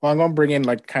 Well, I'm gonna bring in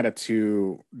like kind of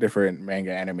two different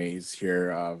manga animes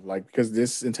here, like, because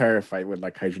this entire fight with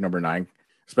like Kaiju number nine,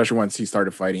 especially once he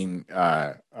started fighting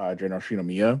General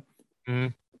Shinomiya,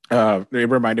 it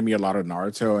reminded me a lot of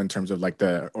Naruto in terms of like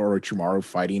the Orochimaru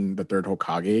fighting the third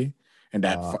Hokage, and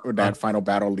that final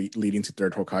battle leading to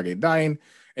third Hokage dying.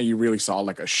 And you really saw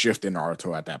like a shift in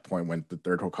Naruto at that point when the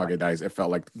third Hokage dies. It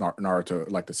felt like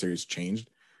Naruto, like the series changed.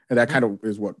 And that kind of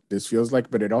is what this feels like.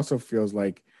 But it also feels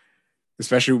like,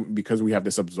 especially because we have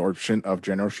this absorption of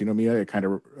General Shinomiya, it kind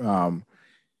of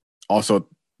also,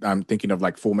 I'm thinking of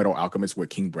like Full Metal Alchemist with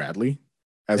King Bradley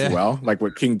as well. Like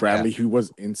with King Bradley, who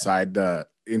was inside the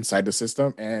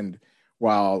system. And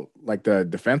while like the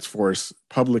defense force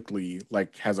publicly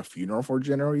like has a funeral for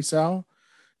General Isao,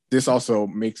 this also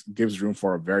gives room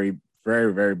for a very,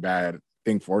 very, very bad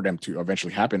thing for them to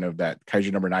eventually happen, of that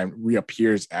Kaiju number nine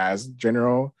reappears as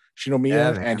General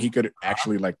Shinomiya, and he could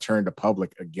actually like turn the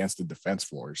public against the defense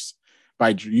force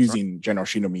by using General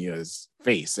Shinomiya's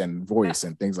face and voice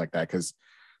and things like that.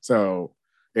 So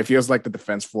it feels like the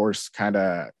defense force kind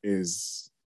of is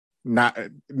not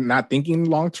thinking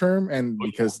long term, and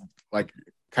because like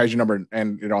Kaiju number,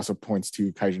 and it also points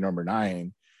to Kaiju number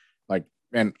nine, like,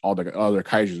 and all the other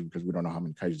kaijus, because we don't know how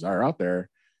many kaijus are out there,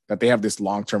 that they have this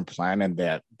long-term plan, and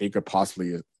that they could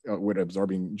possibly with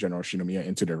absorbing General Shinomiya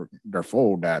into their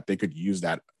fold, that they could use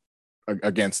that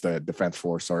against the defense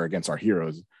force or against our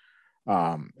heroes.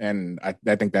 And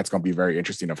I think that's going to be very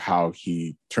interesting of how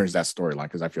he turns that storyline,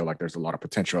 because I feel like there's a lot of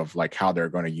potential of like how they're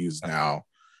going to use now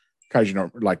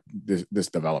Kaiju like this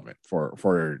development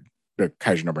for the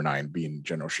Kaiju number 9 being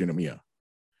General Shinomiya.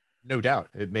 No doubt,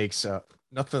 it makes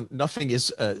nothing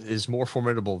is more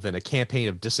formidable than a campaign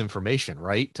of disinformation,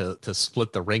 right? To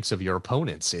split the ranks of your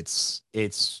opponents.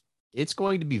 It's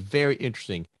going to be very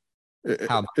interesting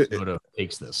how Matsumoto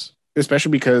takes this,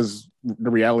 especially because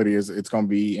the reality is it's going to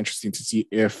be interesting to see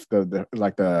if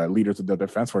the leaders of the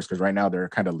defense force, because right now they're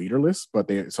kind of leaderless, but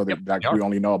we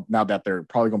only know now that they're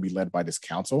probably going to be led by this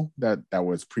council that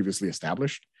was previously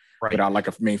established, right, without like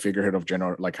a main figurehead of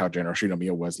General, like how General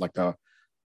Shinomiya was like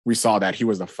we saw that he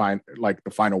was the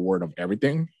final word of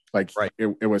everything. Like, right.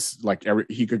 It was like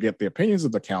he could get the opinions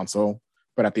of the council,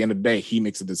 but at the end of the day, he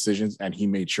makes the decisions, and he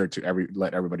made sure to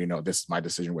let everybody know this is my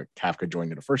decision with Kafka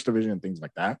joining the first division and things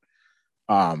like that.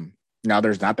 Now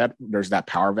there's that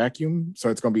power vacuum. So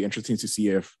it's going to be interesting to see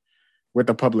if with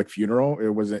the public funeral, it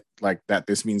wasn't like that.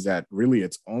 This means that really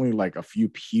it's only like a few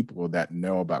people that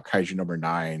know about Kaiju number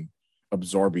 9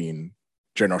 absorbing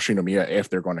General Shinomiya. If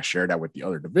they're going to share that with the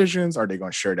other divisions, are they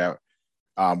going to share that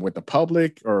with the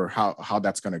public, or how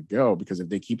that's going to go? Because if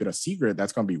they keep it a secret,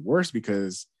 that's going to be worse,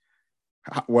 because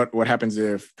what happens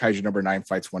if Kaiju number 9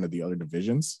 fights one of the other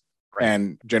divisions? Right.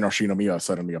 And General Shinomiya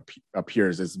suddenly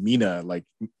appears as Mina. Like,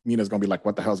 Mina's gonna be like,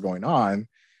 "What the hell's going on?"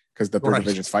 Because the third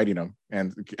division's fighting him,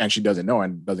 and she doesn't know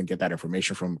and doesn't get that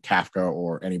information from Kafka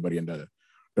or anybody in the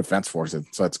defense forces.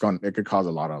 So it could cause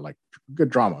a lot of like good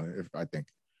drama, I think.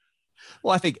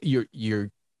 Well, I think you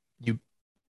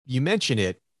mention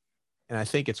it, and I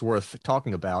think it's worth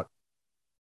talking about.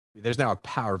 There's now a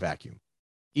power vacuum.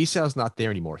 Isao's not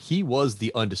there anymore. He was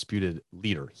the undisputed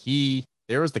leader.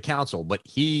 There is the council, but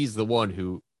he's the one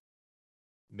who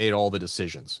made all the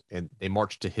decisions, and they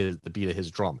marched to the beat of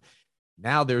his drum.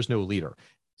 Now there's no leader.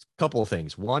 A couple of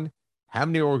things. One, how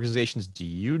many organizations do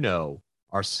you know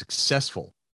are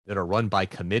successful that are run by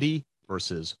committee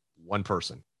versus one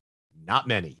person? Not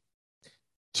many.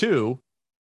 Two,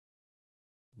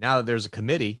 now that there's a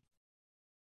committee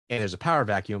and there's a power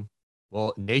vacuum,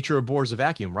 well, nature abhors a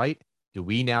vacuum, right? Do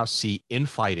we now see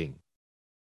infighting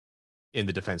in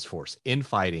the defense force,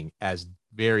 infighting as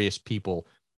various people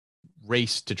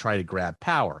race to try to grab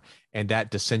power? And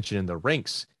that dissension in the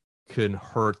ranks can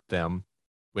hurt them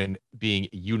when being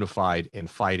unified and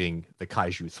fighting the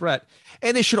Kaiju threat.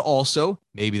 And they should also,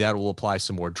 maybe that will apply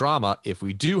some more drama. If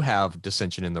we do have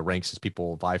dissension in the ranks as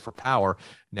people vie for power,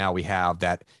 now we have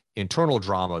that internal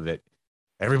drama that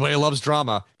everybody loves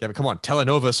drama. Come on,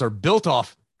 telenovelas are built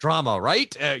off drama,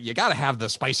 right? You got to have the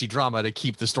spicy drama to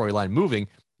keep the storyline moving.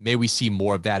 May we see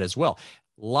more of that as well.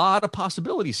 A lot of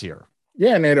possibilities here.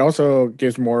 Yeah, and it also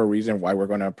gives more reason why we're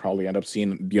going to probably end up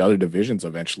seeing the other divisions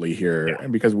eventually here. Yeah.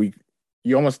 Because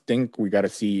you almost think we got to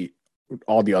see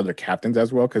all the other captains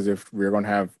as well, because if we're going to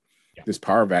have this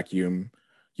power vacuum,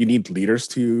 you need leaders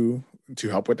to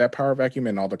help with that power vacuum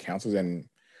and all the councils. And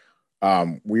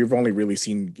we've only really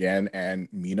seen Gen and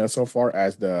Mina so far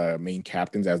as the main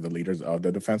captains, as the leaders of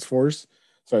the defense force.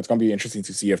 So it's going to be interesting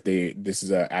to see if this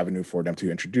is an avenue for them to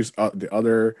introduce the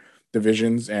other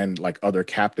divisions and like other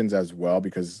captains as well,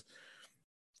 because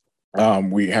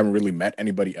we haven't really met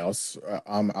anybody else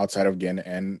outside of Gen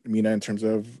and Mina in terms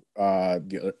of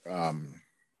the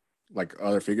like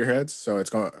other figureheads. So it's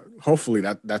going to, hopefully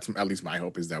that's at least my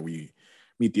hope, is that we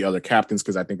meet the other captains,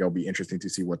 because I think it'll be interesting to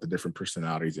see what the different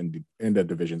personalities in the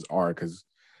divisions are, because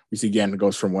we see Gen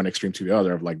goes from one extreme to the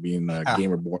other of like being a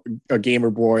gamer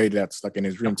boy that's stuck in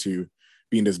his room to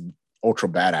being this ultra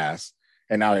badass.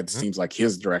 And now it seems like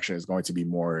his direction is going to be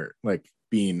more like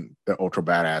being the ultra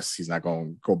badass. He's not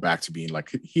going to go back to being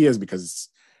like he is, because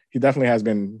he definitely has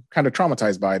been kind of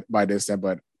traumatized by this,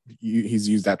 but he's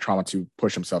used that trauma to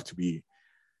push himself to be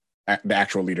the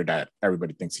actual leader that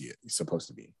everybody thinks he's supposed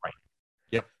to be. Right.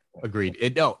 Yep. Agreed.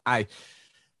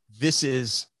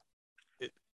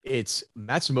 It's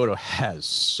Matsumoto has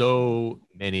so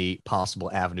many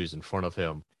possible avenues in front of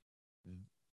him.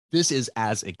 This is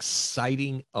as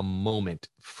exciting a moment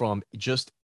from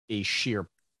just a sheer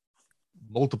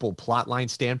multiple plotline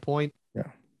standpoint. Yeah.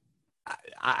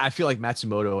 I feel like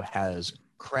Matsumoto has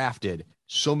crafted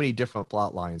so many different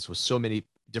plot lines with so many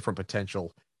different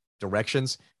potential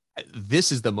directions.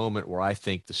 This is the moment where I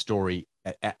think the story,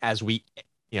 as we,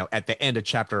 at the end of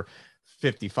chapter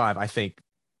 55, I think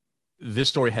this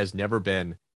story has never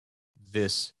been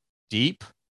this deep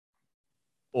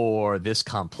or this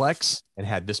complex and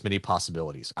had this many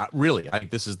possibilities. Really, I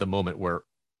think this is the moment where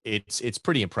it's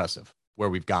pretty impressive where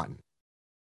we've gotten.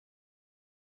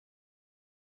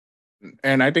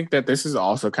 And I think that this is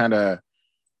also kind of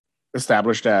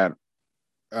established that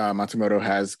Matsumoto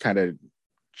has kind of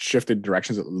shifted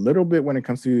directions a little bit when it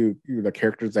comes to the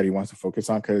characters that he wants to focus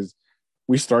on, because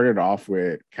we started off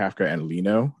with Kafka and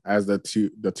Lino as the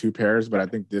two pairs, but I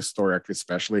think this story arc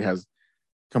especially has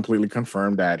completely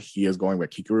confirmed that he is going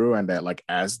with Kikuru, and that like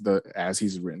as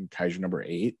he's written Kaiju number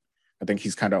 8, I think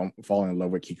he's kind of fallen in love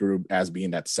with Kikuru as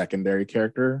being that secondary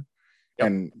character. Yep.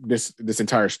 And this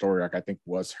entire story arc, I think,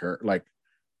 was her, like,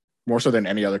 more so than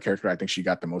any other character. I think she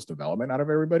got the most development out of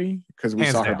everybody, because we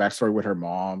saw her backstory with her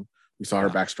mom, we saw her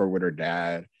backstory with her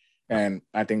dad, and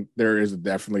I think there is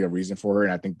definitely a reason for her.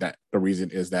 And I think that the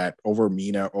reason is that over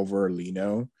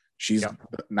Lino, she's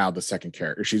now the second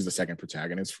character. She's the second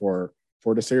protagonist for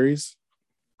the series.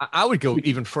 I would go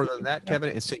even further than that, Kevin,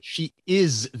 and say she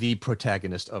is the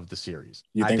protagonist of the series.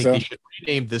 You think I think so? they should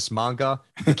rename this manga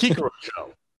the Kikuru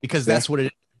Show, because that's what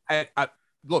it is.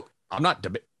 Look, I'm not.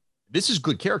 This is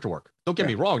good character work. Don't get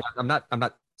me wrong. I'm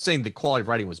not saying the quality of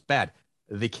writing was bad.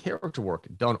 The character work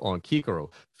done on Kikuru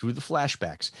through the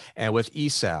flashbacks and with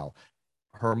Isao,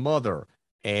 her mother,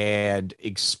 and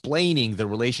explaining the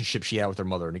relationship she had with her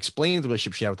mother, and explaining the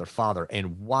relationship she had with her father,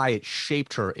 and why it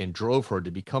shaped her and drove her to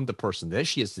become the person that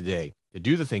she is today, to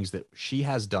do the things that she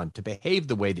has done, to behave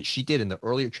the way that she did in the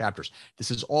earlier chapters.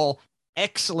 This is all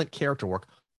excellent character work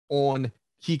on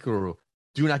Kikuru.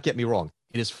 Do not get me wrong.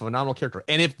 It is a phenomenal character.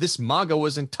 And if this manga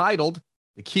was entitled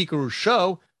The Kikuru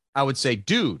Show, I would say,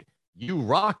 dude, you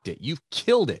rocked it. You've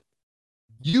killed it.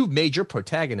 You've made your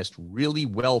protagonist really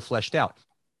well fleshed out.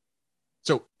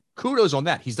 So kudos on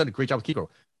that. He's done a great job with Kikuru.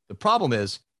 The problem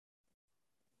is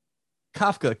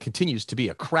Kafka continues to be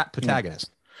a crap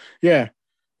protagonist. Yeah.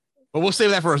 But we'll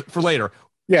save that for later.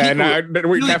 Yeah,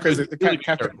 Kikuru,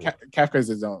 Kafka is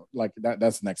his own. Like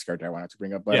that's the next character I wanted to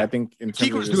bring up. But I think in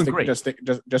terms of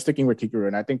just sticking with Kikuru,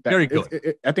 and I think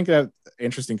that I think that's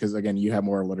interesting, because again, you have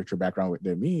more literature background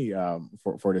than me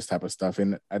for this type of stuff,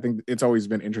 and I think it's always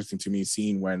been interesting to me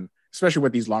seeing when, especially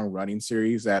with these long running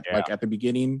series, that like at the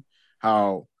beginning,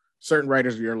 how certain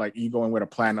writers, you're like, you go in with a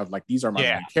plan of like, these are my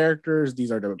main characters,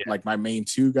 these are the like my main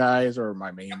two guys, or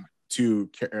my main two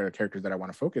characters that I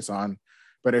want to focus on.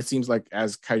 But it seems like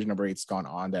as Kaiju number 8's gone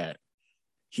on, that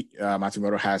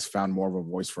Matsumoto has found more of a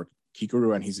voice for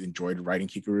Kikuru, and he's enjoyed writing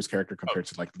Kikuru's character compared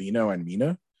to like Lino and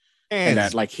Mina. And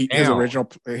that like his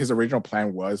original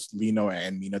plan was Lino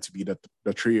and Mina to be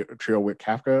the trio with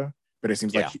Kafka. But it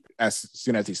seems like as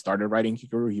soon as he started writing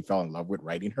Kikuru, he fell in love with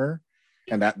writing her.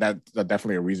 And that's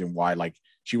definitely a reason why, like,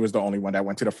 she was the only one that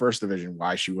went to the first division,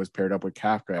 why she was paired up with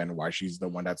Kafka, and why she's the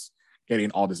one that's getting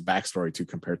all this backstory to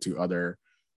compared to other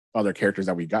characters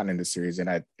that we've gotten in this series.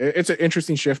 And it's an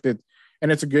interesting shift, and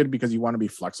it's a good, because you want to be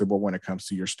flexible when it comes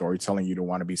to your storytelling. You don't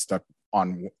want to be stuck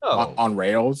on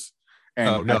rails.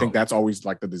 And I think that's always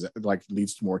like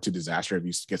leads more to disaster. If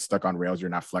you get stuck on rails, you're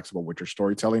not flexible with your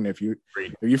storytelling. If you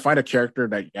find a character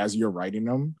that as you're writing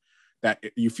them, that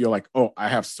you feel like, oh, I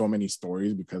have so many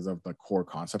stories because of the core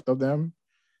concept of them,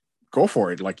 go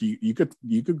for it. Like you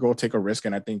could go take a risk.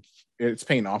 And I think it's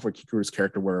paying off with Kikuru's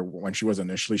character, where when she was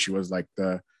initially, she was like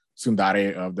the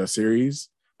tsundere of the series,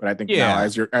 but I think now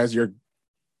as you're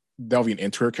delving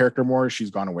into her character more, she's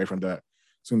gone away from the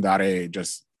tsundere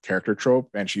just character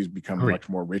trope, and she's become much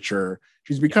more richer.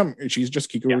 She's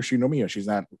just Kikuru Shinomiya. She's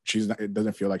not, it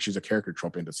doesn't feel like she's a character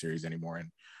trope in the series anymore. And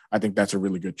I think that's a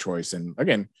really good choice. And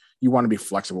again, you want to be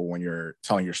flexible when you're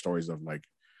telling your stories of like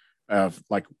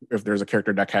if there's a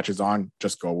character that catches on,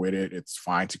 just go with it. It's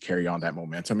fine to carry on that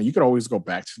momentum. And you could always go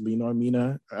back to Lino and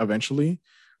Mina eventually,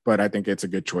 but I think it's a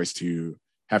good choice to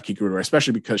have Kikuru,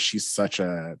 especially because she's such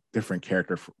a different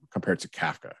character compared to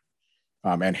Kafka,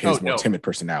 and his timid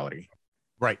personality.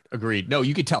 Right. Agreed. No,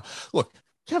 you could tell. Look,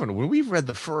 Kevin, when we've read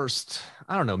the first,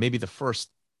 I don't know, maybe the first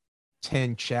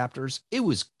 10 chapters,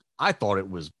 I thought it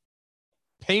was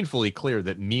painfully clear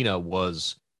that Mina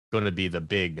was going to be the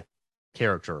big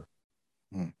character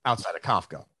outside of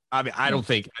Kafka. I mean, I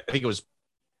think it was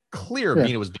clear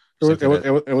Mina was.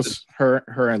 It was her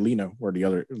and Lino were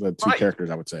the two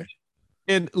characters, I would say.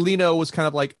 And Lino was kind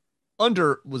of like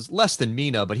was less than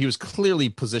Mina, but he was clearly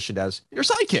positioned as your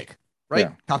sidekick, right?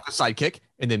 Yeah. Kafka's sidekick.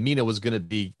 And then Mina was going to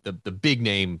be the big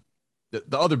name,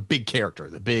 the other big character,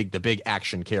 the big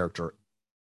action character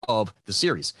of the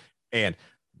series. And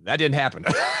that didn't happen.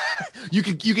 You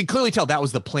can clearly tell that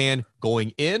was the plan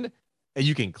going in. And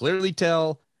you can clearly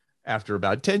tell after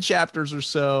about 10 chapters or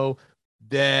so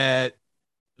that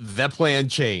plan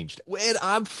changed. And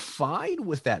I'm fine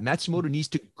with that. Matsumoto needs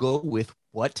to go with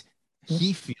what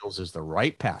he feels is the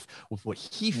right path, with what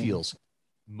he feels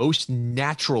most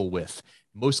natural with.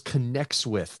 most connects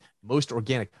with, most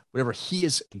organic, whatever he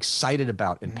is excited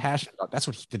about and passionate about. That's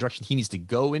what the direction he needs to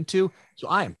go into. So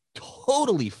I am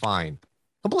totally fine,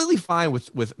 completely fine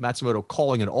with Matsumoto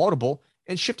calling an audible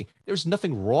and shifting. There's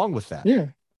nothing wrong with that. Yeah,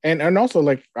 and also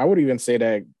like I would even say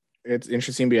that it's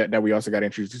interesting that we also got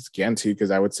introduced again too, because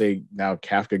I would say now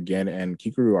Kafka, Gen, and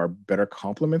Kikuru are better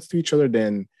complements to each other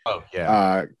than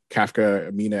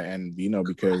Kafka, Mina, and Vino,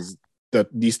 because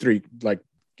these three, like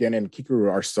Gen and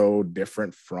Kikuru, are so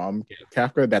different from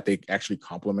Kafka that they actually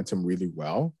complement him really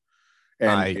well.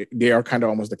 And they are kind of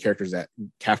almost the characters that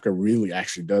Kafka really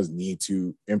actually does need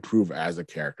to improve as a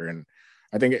character. And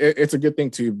I think it's a good thing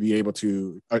to be able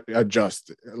to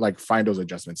adjust, like find those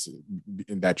adjustments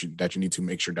that you need to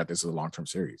make sure that this is a long-term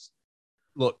series.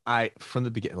 Look, from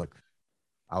the beginning, look,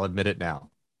 I'll admit it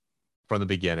now. From the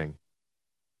beginning,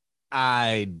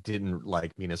 I didn't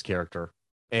like Mina's character,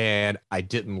 and I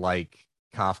didn't like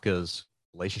Kafka's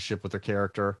relationship with her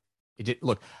character.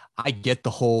 Look, I get the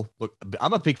whole look.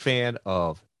 I'm a big fan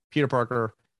of Peter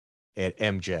Parker and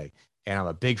MJ, and I'm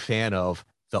a big fan of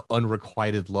the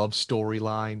unrequited love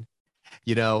storyline.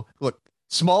 Look,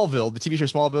 Smallville, the TV show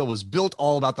Smallville, was built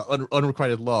all about the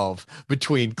unrequited love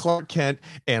between Clark Kent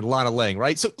and Lana Lang,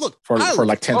 right? So look, for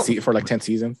like 10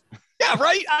 seasons. Yeah,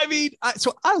 right. I mean,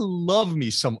 so I love me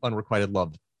some unrequited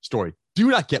love story. Do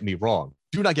not get me wrong.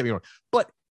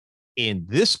 But in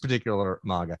this particular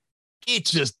manga, it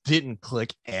just didn't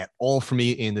click at all for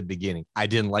me in the beginning. I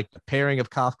didn't like the pairing of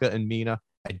Kafka and Mina.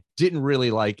 I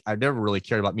never really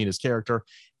cared about Mina's character.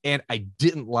 And I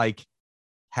didn't like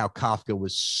how Kafka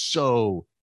was so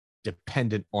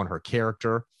dependent on her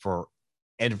character for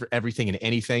everything and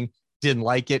anything. Didn't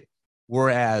like it.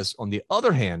 Whereas on the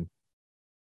other hand,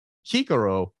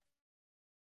 Kikuru,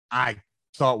 I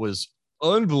thought was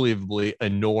unbelievably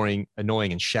annoying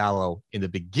and shallow in the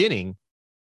beginning,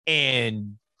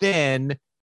 and then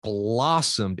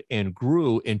blossomed and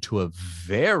grew into a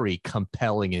very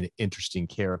compelling and interesting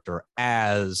character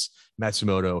as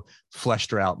Matsumoto fleshed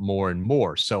her out more and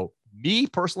more. So me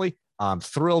personally, I'm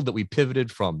thrilled that we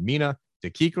pivoted from Mina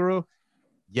to Kikuru.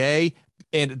 Yay.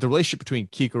 And the relationship between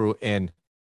Kikuru and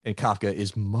Kafka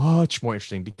is much more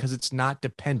interesting because it's not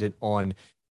dependent on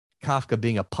Kafka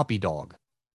being a puppy dog.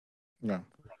 No.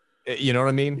 You know what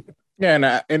I mean?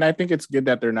 Yeah, and I think it's good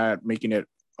that they're not making it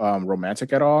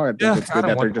romantic at all. I think it's good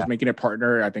that they're just making it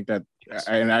partner. I think that,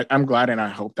 and I'm glad, and I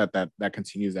hope that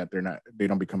continues, that they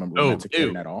don't become a romantic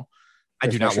pairing at all. I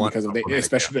do not want, because of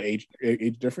especially the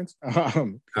age difference,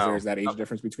 because there's that age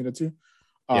difference between the two.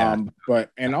 But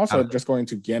and also just going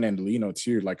to Gen and Lino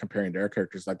too, like comparing their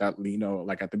characters, like that Lino,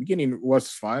 like at the beginning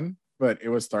was fun, but it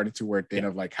was starting to wear thin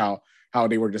of like how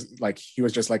they were just like, he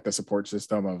was just like the support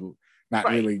system of not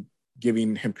really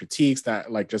giving him critiques,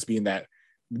 that like just being that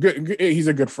good. He's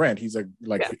a good friend. He's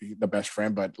the best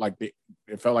friend, but like it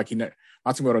felt like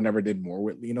Matsumoto never did more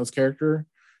with Lino's character,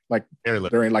 like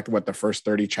during like the first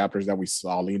 30 chapters that we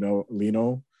saw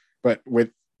Lino, but with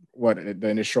the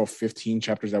initial 15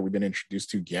 chapters that we've been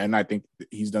introduced to Gen, I think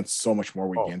he's done so much more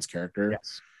with Gen's character,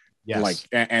 like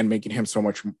and making him so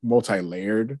much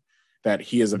multi-layered, that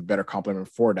he is a better complement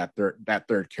for that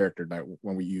third character. That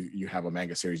when you have a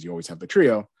manga series, you always have the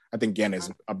trio. I think Gen is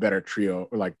a better trio,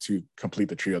 like to complete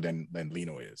the trio than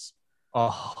Lino is.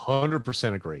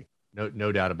 100% agree.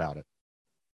 No doubt about it.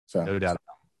 So no doubt.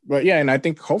 But yeah, and I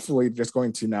think hopefully just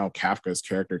going to now Kafka's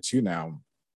character too. Now,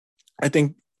 I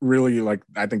think really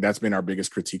I think that's been our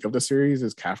biggest critique of the series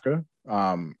is Kafka,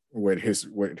 with his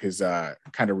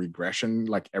kind of regression.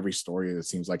 Like every story, it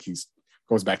seems like he's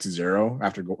goes back to zero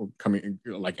after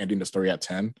ending the story at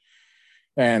 10.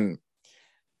 And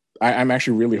I'm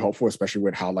actually really hopeful, especially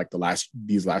with how like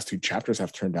these last two chapters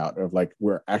have turned out, of like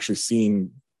we're actually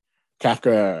seeing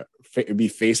Kafka be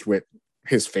faced with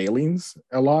his failings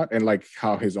a lot, and like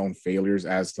how his own failures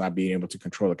as not being able to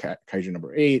control the Kaiju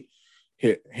number 8,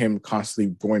 him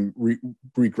constantly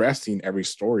regressing every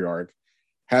story arc,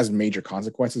 has major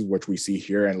consequences, which we see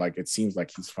here. And like it seems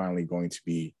like he's finally going to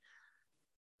be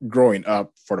growing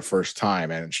up for the first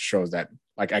time, and it shows that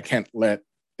like I can't let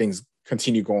things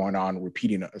continue going on,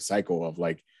 repeating a cycle of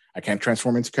like I can't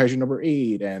transform into Kaiju number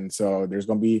 8, and so there's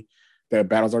going to be the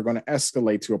battles are going to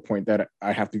escalate to a point that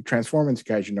I have to transform into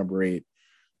Kaiju number 8.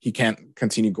 He can't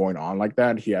continue going on like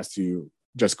that. He has to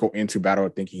just go into battle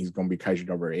thinking he's going to be Kaiju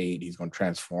number 8. He's going to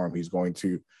transform. He's going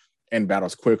to end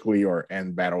battles quickly, or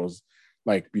end battles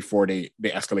like before they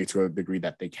escalate to a degree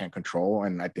that they can't control.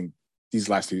 And I think these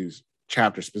last two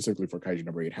chapters, specifically for Kaiju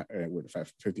number 8, with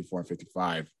 54 and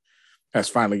 55, has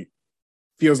finally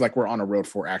feels like we're on a road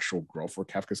for actual growth for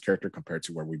Kafka's character compared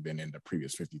to where we've been in the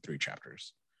previous 53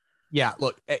 chapters. Yeah,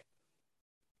 look,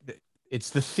 it's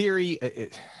the theory.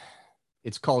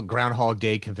 It's called Groundhog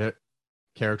Day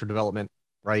character development,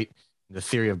 right? The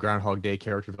theory of Groundhog Day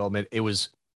character development. It was,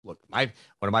 look, one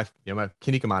of my, my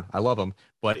Kinnikuman, I love him,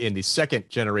 but in the second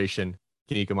generation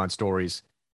Kinnikuman stories,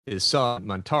 his son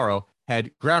Montaro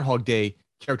had Groundhog Day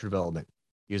character development.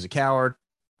 He was a coward,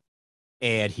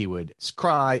 and he would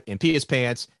cry and pee his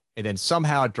pants, and then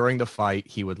somehow during the fight,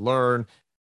 he would learn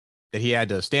that he had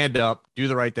to stand up, do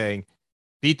the right thing,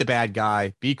 beat the bad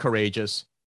guy, be courageous,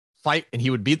 fight, and he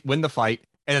would win the fight.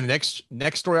 And then the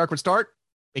next story arc would start.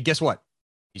 And guess what?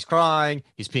 He's crying,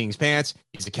 he's peeing his pants,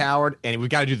 he's a coward, and we've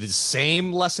got to do the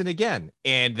same lesson again.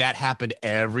 And that happened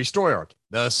every story arc,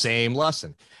 the same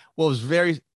lesson. Well, it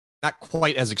was not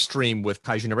quite as extreme with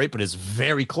Kaiju number 8, but it's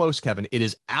very close, Kevin. It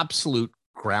is absolute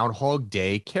Groundhog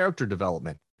Day character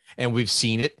development. And we've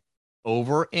seen it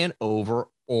over and over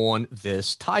on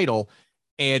this title.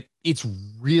 And it's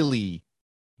really,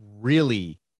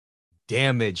 really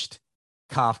damaged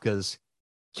Kafka's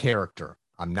character.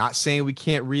 I'm not saying we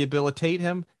can't rehabilitate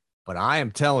him, but I am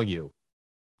telling you,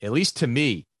 at least to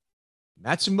me,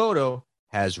 Matsumoto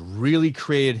has really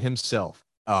created himself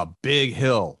a big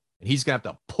hill, and he's going to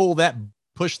have to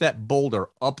push that boulder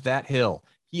up that hill.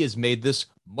 He has made this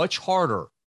much harder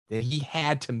than he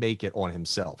had to make it on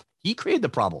himself. He created the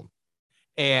problem.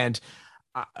 And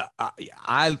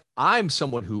I'm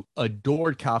someone who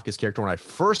adored Kafka's character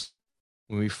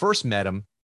when we first met him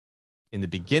in the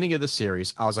beginning of the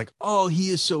series. I was like, oh,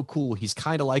 he is so cool. He's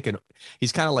kind of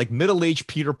like middle-aged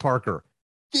Peter Parker.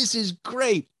 This is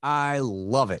great. I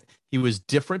love it. He was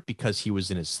different because he was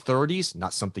in his 30s,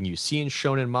 not something you see in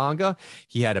shonen manga.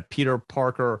 He had a Peter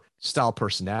Parker style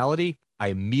personality. I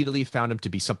immediately found him to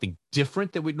be something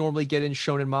different that we'd normally get in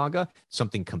shonen manga,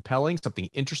 something compelling, something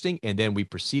interesting. And then we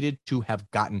proceeded to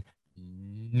have gotten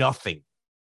nothing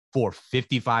for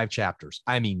 55 chapters.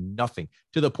 I mean, nothing,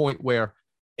 to the point where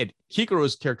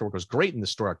Hikaru's character work was great in the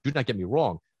story arc. Do not get me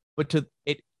wrong, but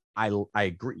I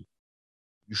agree.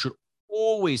 You should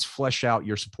always flesh out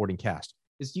your supporting cast,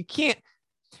 because you can't.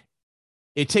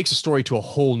 It takes a story to a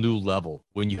whole new level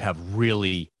when you have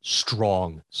really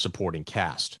strong supporting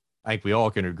cast. I think we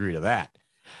all can agree to that.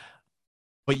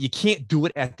 But you can't do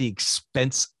it at the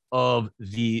expense of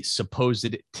the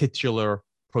supposed titular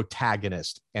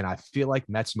protagonist. And I feel like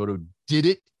Matsumoto did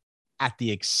it at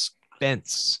the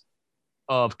expense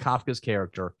of Kafka's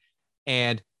character.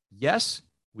 And yes,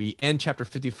 we end chapter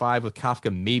 55 with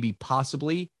Kafka maybe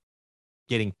possibly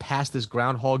getting past this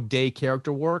Groundhog Day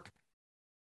character work,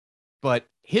 but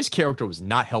his character was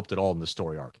not helped at all in the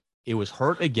story arc. It was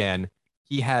hurt again.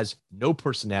 He has no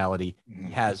personality.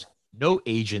 He has no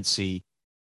agency.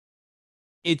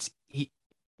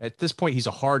 At this point, he's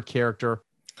a hard character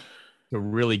to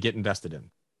really get invested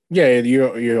in. Yeah,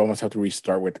 you almost have to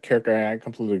restart with the character. I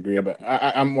completely agree, but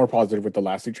I'm more positive with the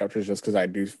last two chapters just because I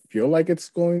do feel like it's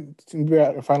going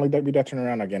to finally be that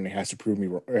turnaround. Again, it has to prove me.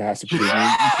 It has to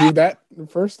prove that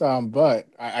first. But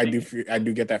I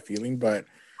do get that feeling. But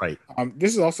right,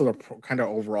 this is also the kind of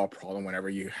overall problem whenever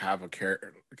you have a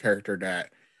character that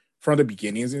from the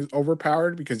beginning is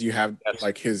overpowered, because you have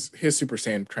like his Super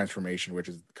Saiyan transformation, which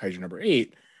is Kaiju number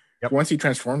 8. Yep. Once he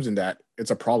transforms in that,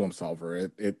 it's a problem solver.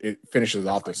 It finishes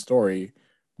off the story.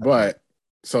 But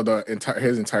so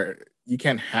his entire you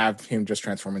can't have him just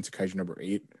transform into Kaiju number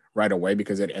 8 right away,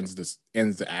 because it ends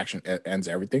the action, it ends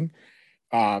everything.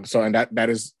 So and that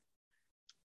is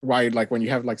why, like, when you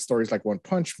have like stories like One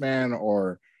Punch Man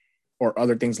or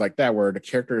other things like that, where the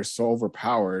character is so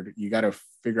overpowered, you got to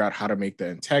figure out how to make the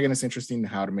antagonist interesting,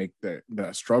 how to make the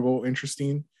struggle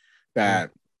interesting.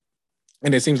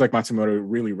 And it seems like Matsumoto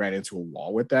really ran into a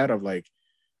wall with that, of like,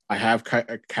 I have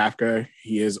Kafka,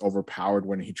 he is overpowered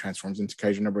when he transforms into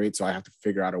Kaiju number 8, so I have to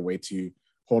figure out a way to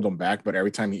hold him back. But every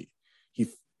time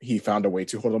he found a way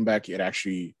to hold him back, it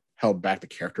actually held back the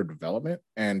character development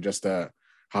and just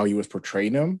how he was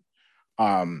portraying him,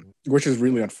 which is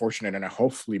really unfortunate. And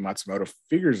hopefully Matsumoto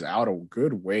figures out a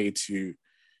good way to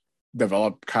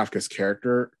develop Kafka's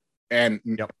character and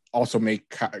also make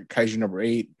Kaiju number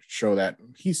 8 show that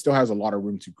he still has a lot of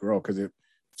room to grow, because it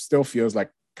still feels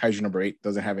like Kaiju number 8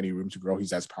 doesn't have any room to grow.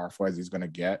 He's as powerful as he's going to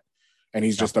get. And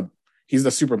he's just he's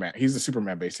the Superman. He's the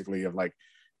Superman, basically, of like,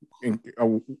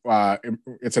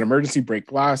 it's an emergency break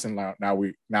glass, and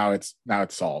now it's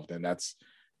solved. And that's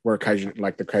where the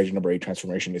Kaiju number 8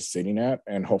 transformation is sitting at.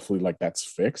 And hopefully like that's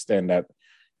fixed. And that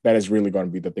is really going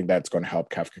to be the thing that's going to help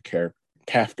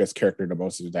Kafka's character the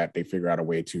most, is that they figure out a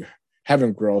way to have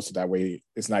him grow, so that way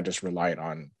it's not just reliant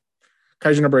on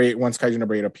Kaiju number 8. Once Kaiju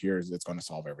number 8 appears, it's going to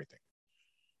solve everything.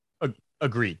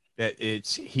 Agreed. That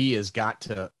he has got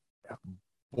to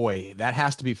boy, that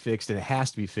has to be fixed, and it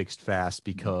has to be fixed fast,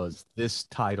 because this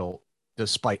title,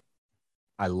 despite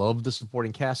I love the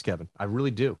supporting cast, Kevin, I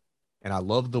really do, and I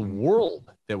love the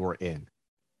world that we're in,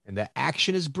 and the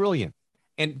action is brilliant,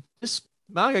 and this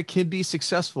manga can be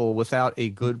successful without a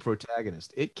good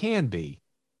protagonist. It can be,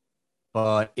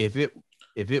 but if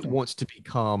it wants to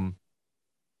become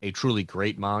a truly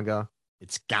great manga,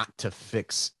 it's got to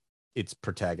fix its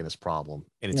protagonist problem,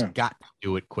 and it's got to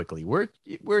do it quickly.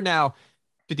 We're now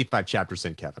 55 chapters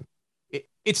in, Kevin.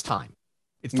 It's time.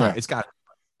 It's time. It's got,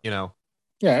 you know.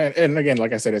 Yeah, and again,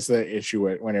 like I said, it's the issue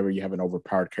whenever you have an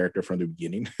overpowered character from the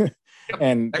beginning.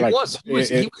 And he like, was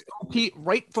OP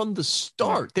right from the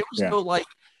start. There was no like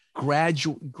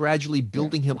gradually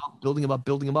building him up.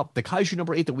 The Kaiju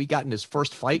number 8 that we got in his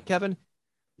first fight, Kevin,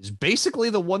 is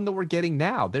basically the one that we're getting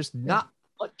now. There's not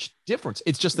much difference.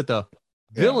 It's just that the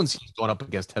villains he's gone up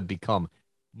against have become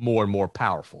more and more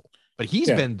powerful, but he's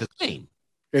been the same.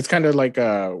 It's kind of like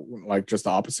just the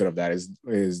opposite of that is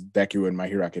Deku in My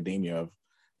Hero Academia.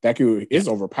 Deku is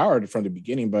overpowered from the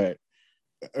beginning, but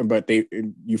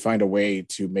you find a way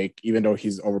to make, even though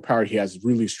he's overpowered, he has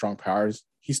really strong powers.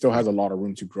 He still has a lot of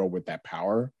room to grow with that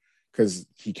power because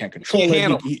he can't control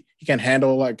it. He can't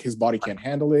handle, like, his body can't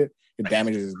handle it. It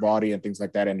damages his body and things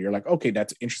like that. And you're like, okay,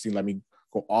 that's interesting. Let me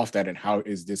go off that. And how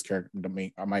is this character,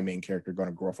 my main character, going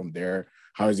to grow from there?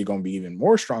 How is he going to be even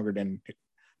more stronger than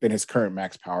his current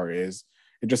max power is?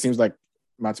 It just seems like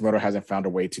Matsumoto hasn't found a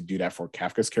way to do that for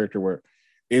Kafka's character, where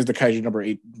is the Kaiju number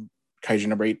 8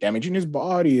 damaging his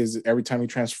body? Is every time he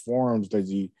transforms, is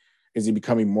he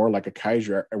becoming more like a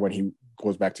Kaiju when he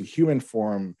goes back to human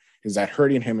form? Is that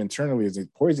hurting him internally? Is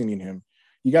it poisoning him?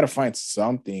 You got to find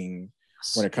something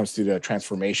when it comes to the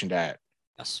transformation that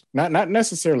not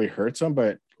necessarily hurts him,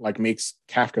 but like makes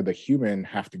Kafka the human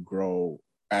have to grow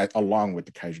along with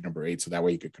the Kaiju number 8, so that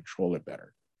way you could control it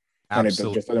better. Absolutely.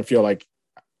 And it just doesn't feel like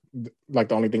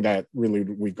the only thing that really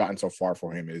we've gotten so far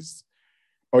for him is,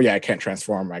 oh yeah, I can't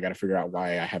transform. I got to figure out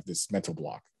why I have this mental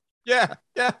block. Yeah,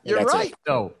 you're right.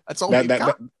 No, that's all we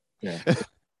got.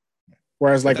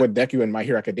 Whereas, like with Deku in My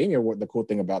Hero Academia, what the cool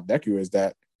thing about Deku is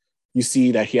that you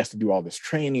see that he has to do all this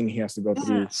training. He has to go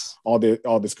through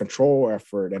all this control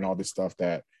effort and all this stuff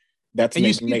that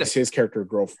makes his character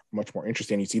grow much more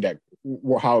interesting. You see that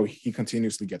how he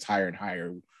continuously gets higher and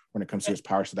higher when it comes to his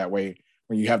power. So that way,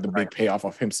 when you have the big payoff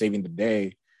of him saving the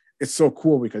day, it's so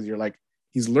cool because you're like,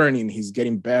 he's learning, he's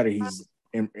getting better, he's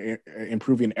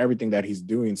improving everything that he's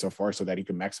doing so far so that he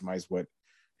can maximize what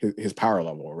his power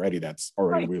level already that's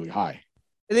already really high.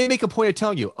 And they make a point of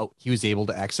telling you, oh, he was able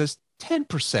to access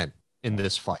 10% in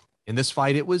this fight. In this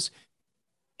fight, it was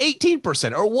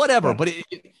 18% or whatever. But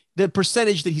the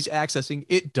percentage that he's accessing,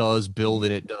 it does build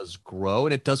and it does grow.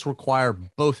 And it does require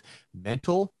both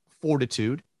mental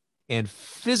fortitude and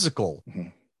physical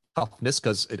toughness,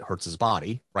 because it hurts his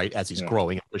body, right, as he's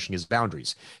growing and pushing his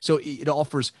boundaries. So it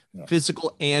offers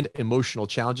physical and emotional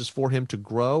challenges for him to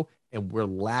grow, and we're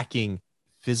lacking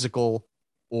physical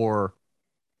or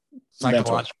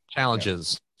psychological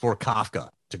challenges for Kafka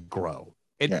to grow.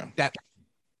 It's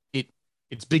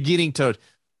beginning to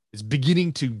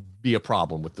be a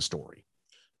problem with the story.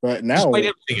 But now, despite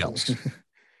everything else, you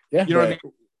know what I mean?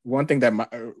 One thing that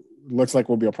looks like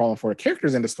will be a problem for the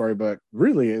characters in the story, but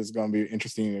really is going to be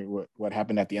interesting. What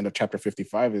happened at the end of chapter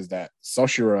 55 is that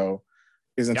Soshiro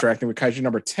is interacting with Kaiju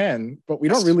number 10, but we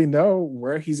don't really know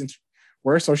where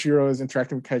where Soshiro is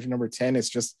interacting with Kaiju number 10. It's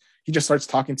just he just starts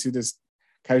talking to this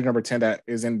Kaiju number 10 that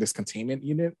is in this containment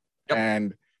unit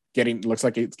and looks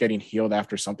like it's getting healed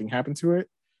after something happened to it,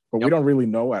 but we don't really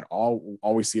know at all.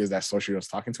 All we see is that Soshiro is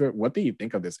talking to it. What do you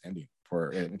think of this ending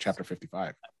in chapter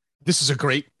 55? This is a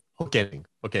great hook ending.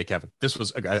 Okay, Kevin, this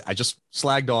was I just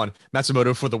slagged on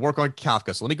Matsumoto for the work on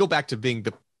Kafka. So let me go back to being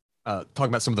talking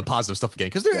about some of the positive stuff again,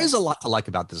 because there is a lot to like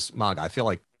about this manga. I feel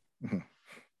like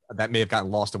that may have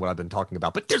gotten lost in what I've been talking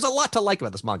about, but there's a lot to like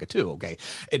about this manga too. Okay,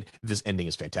 and this ending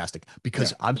is fantastic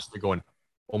because I'm just going,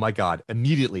 oh my god!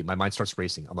 Immediately, my mind starts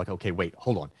racing. I'm like, okay, wait,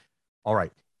 hold on. All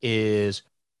right, is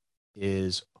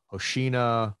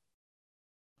Hoshina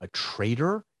a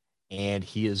traitor? And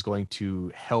he is going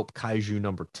to help Kaiju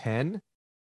number 10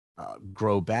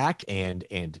 grow back and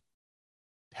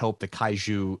help the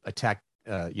Kaiju attack,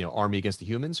 army against the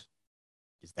humans.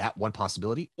 Is that one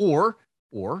possibility? Or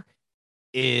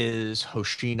is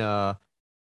Hoshina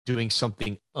doing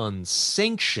something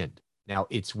unsanctioned? Now,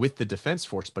 it's with the Defense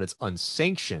Force, but it's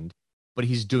unsanctioned, but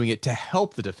he's doing it to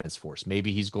help the Defense Force.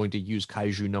 Maybe he's going to use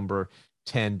Kaiju number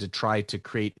 10 to try to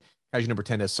create Kaiju number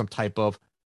 10 as some type of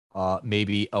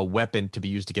maybe a weapon to be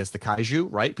used against the Kaiju,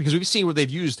 right? Because we've seen where they've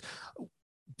used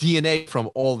DNA from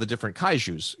all the different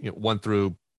Kaijus, 1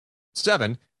 through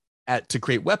 7 to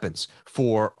create weapons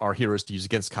for our heroes to use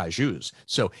against kaijus.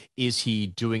 So is he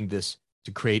doing this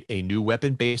to create a new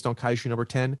weapon based on kaiju number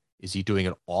 10? Is he doing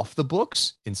it off the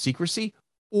books in secrecy?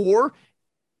 Or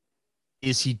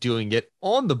is he doing it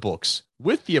on the books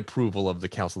with the approval of the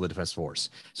Council of the Defense Force?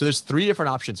 So there's 3 different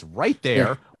options right there.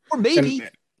 Yeah. Or maybe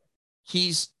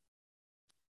he's,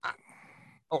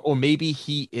 or maybe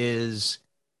he is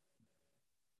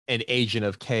an agent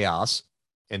of chaos,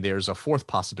 and there's a 4th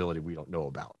possibility we don't know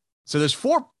about. So there's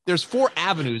four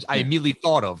avenues I immediately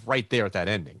thought of right there at that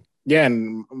ending. Yeah,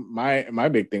 and my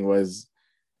big thing was,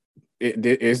 it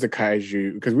is the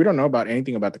kaiju, because we don't know about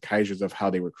anything about the kaijus, of how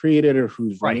they were created or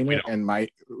who's running it. And my,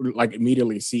 like,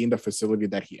 immediately seeing the facility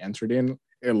that he entered in,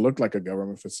 it looked like a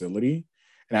government facility,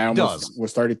 and I almost was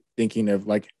started thinking of,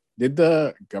 like, did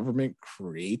the government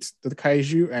create the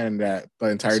kaiju, and that the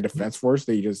entire defense force,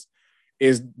 they just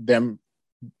is them,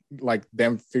 like,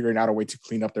 them figuring out a way to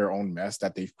clean up their own mess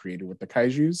that they've created with the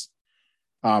kaijus.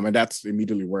 And that's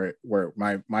immediately where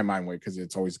my mind went, because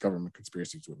it's always government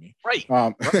conspiracies with me. Right.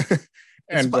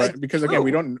 But because again,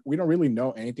 we don't really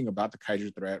know anything about the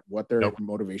kaiju threat, what their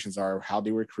motivations are, how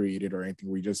they were created, or anything.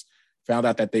 We just found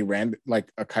out that they ran,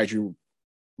 like, a kaiju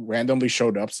randomly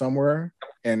showed up somewhere,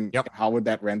 and how would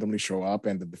that randomly show up,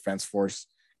 and the defense force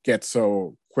get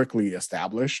so quickly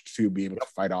established to be able to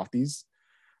fight off these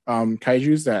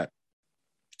kaijus, that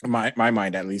my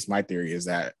mind, at least my theory, is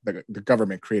that the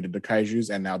government created the kaijus,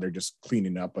 and now they're just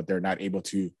cleaning up, but they're not able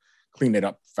to clean it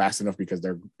up fast enough, because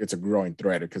it's a growing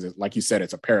threat, because like you said,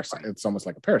 it's a parasite. It's almost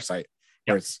like a parasite,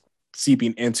 where it's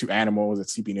seeping into animals,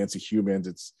 it's seeping into humans,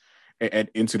 it's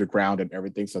into the ground and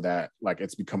everything, so that, like,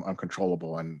 it's become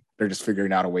uncontrollable, and they're just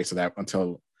figuring out a way so that,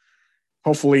 until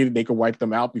hopefully they could wipe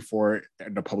them out before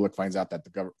the public finds out that the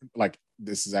government, like,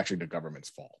 this is actually the government's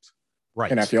fault.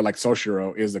 Right. And I feel like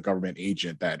Soshiro is the government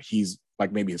agent, that he's,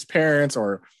 like, maybe his parents,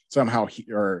 or somehow he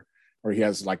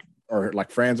has, like, or like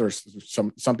friends, or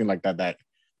something like that, that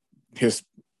his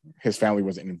family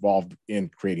was involved in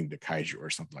creating the kaiju or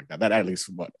something like that. That, at least,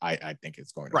 what I think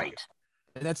is going on. Right.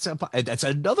 And that's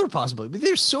another possibility. But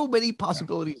there's so many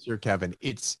possibilities here, Kevin.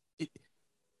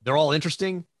 They're all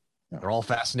interesting. Yeah. They're all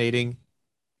fascinating.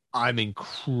 I'm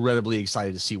incredibly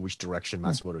excited to see which direction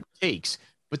Matsumoto takes.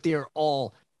 But they're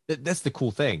all, that's the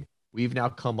cool thing. We've now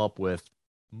come up with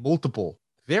multiple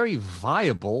very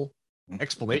viable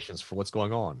explanations for what's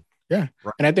going on. Yeah.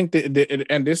 Right. And I think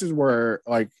and this is where,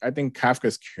 like, I think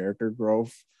Kafka's character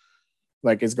growth,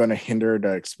 like, is going to hinder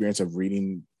the experience of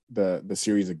reading the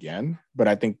series again. But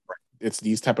I think it's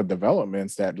these type of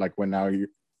developments that, like, when now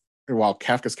while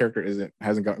Kafka's character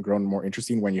hasn't grown more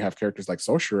interesting, when you have characters like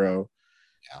Soshiro,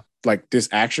 like, this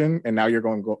action, and now you're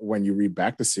going to go, when you read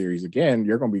back the series again,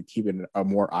 you're going to be keeping a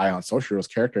more eye on Soshiro's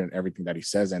character and everything that he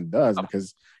says and does,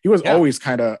 because he was always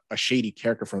kind of a shady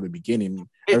character from the beginning.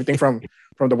 Everything from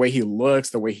the way he looks,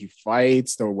 the way he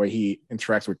fights, the way he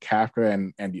interacts with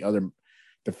Kafka and the other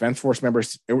defense force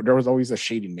members, there was always a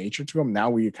shady nature to him. Now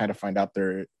we kind of find out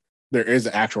there is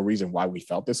an actual reason why we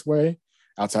felt this way,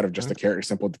 outside of just the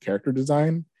character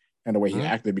design and the way he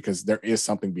acted, because there is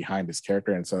something behind this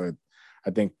character. And so I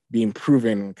think being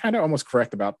proven kind of almost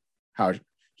correct about how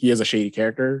he is a shady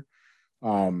character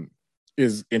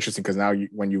is interesting, because now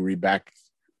when you read back,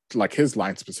 like, his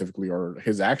lines specifically, or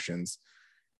his actions,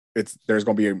 there's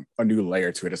going to be a new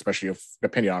layer to it, especially if,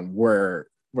 depending on what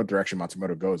direction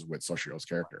Matsumoto goes with Soshiro's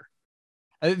character.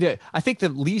 I think the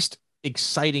least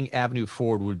exciting avenue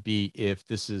forward would be if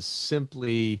this is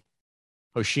simply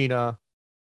Hoshina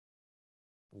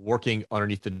working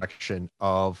underneath the direction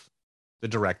of the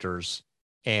directors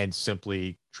and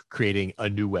simply creating a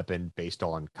new weapon based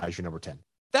on Kaiju number 10.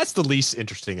 That's the least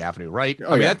interesting avenue, right?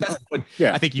 Oh, that's what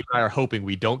I think you and I are hoping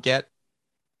we don't get.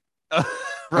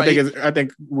 Right? I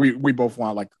think we both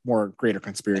want, like, more greater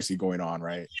conspiracy going on,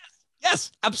 right?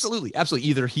 Yes, absolutely. Absolutely.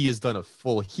 Either he has done a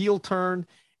full heel turn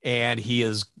and he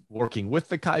is working with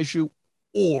the Kaiju,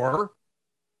 or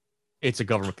it's a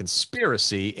government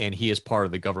conspiracy and he is part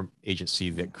of the government agency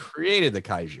that created the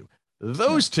Kaiju.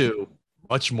 Those two,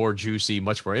 much more juicy,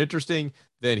 much more interesting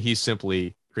than he's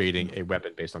simply creating a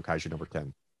weapon based on Kaiju number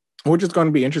 10. Which is going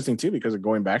to be interesting too, because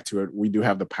going back to it, we do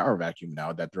have the power vacuum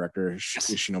now that director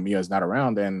Shinomiya is not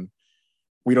around, and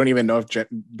we don't even know if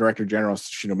Director General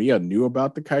Shinomiya knew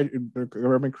about the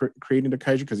government creating the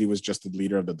Kaiju, because he was just the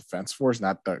leader of the defense force,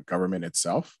 not the government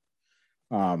itself.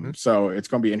 So it's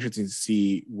going to be interesting to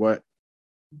see what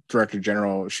Director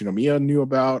General Shinomiya knew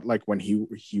about, like, when he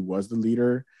was the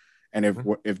leader, and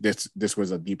if this was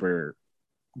a deeper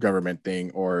government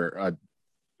thing, or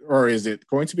is it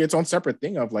going to be its own separate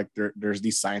thing of, like, there's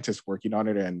these scientists working on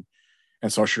it, and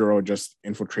Soshiro just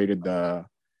infiltrated the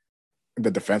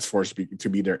the defense force to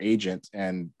be their agent,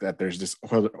 and that there's this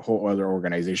whole other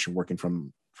organization working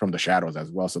from the shadows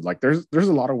as well. So like there's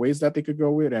a lot of ways that they could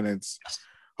go with, and it's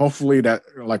hopefully that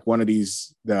like one of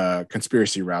these the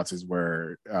conspiracy routes is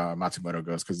where Matsumoto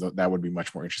goes, because that would be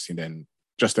much more interesting than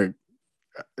just a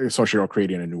Soshiro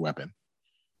creating a new weapon.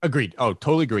 Agreed. Oh,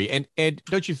 totally agree. And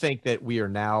don't you think that we are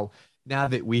now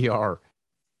that we are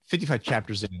 55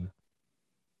 chapters in,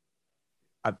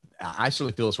 I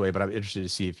certainly feel this way, but I'm interested to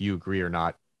see if you agree or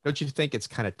not. Don't you think it's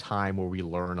kind of time where we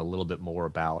learn a little bit more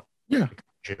about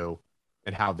Kaiju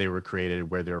and how they were created,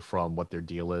 where they're from, what their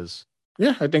deal is?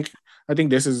 Yeah, I think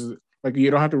this is like, you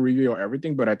don't have to reveal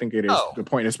everything, but I think it is the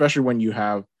point, especially when you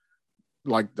have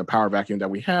like the power vacuum that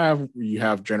we have. You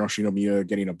have General Shinomiya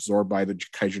getting absorbed by the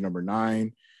Kaiju number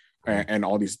 9, and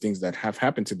all these things that have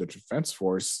happened to the defense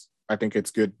force. I think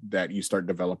it's good that you start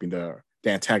developing the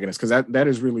antagonist, because that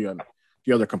is really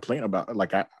the other complaint about,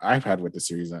 like, I've had with the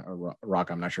series. Rock,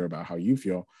 I'm not sure about how you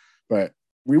feel, but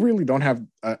we really don't have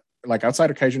like, outside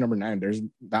of Kaiju number 9, there's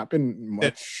not been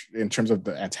much in terms of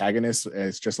the antagonist.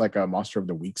 It's just like a Monster of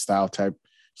the Week style type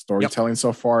storytelling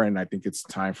so far, and I think it's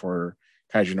time for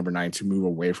Kaiju number 9 to move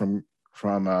away from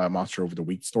Monster of the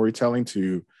Week storytelling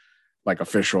to like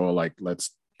official, like,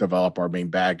 let's develop our main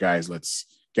bad guys. Let's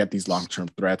get these long-term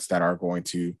threats that are going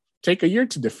to take a year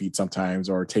to defeat sometimes,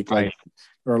 or take like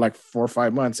 4 or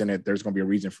 5 months, and there's going to be a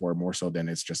reason for it, more so than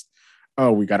it's just,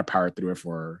 oh, we got to power through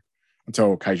it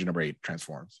until Kaiju number 8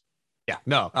 transforms. Yeah,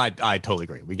 no, I totally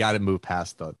agree. We got to move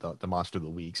past the Monster of the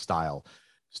Week style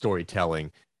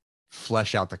storytelling,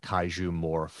 flesh out the Kaiju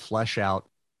more, flesh out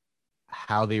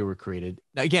how they were created.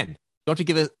 Now, again, don't have to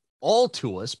give it all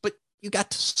to us, but you got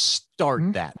to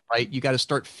start that, right? You got to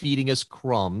start feeding us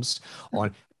crumbs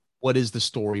on what is the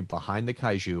story behind the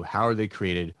Kaiju, how are they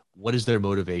created, what is their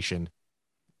motivation.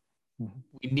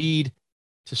 We need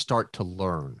to start to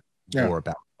learn more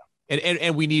about them.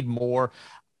 And we need more.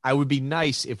 I would be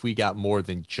nice if we got more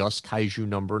than just Kaiju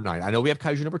number 9. I know we have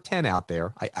Kaiju number 10 out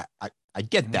there. I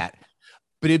get that,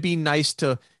 but it'd be nice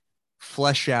to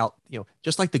flesh out,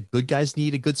 just like the good guys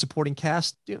need a good supporting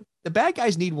cast, the bad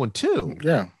guys need one too.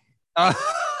 Yeah.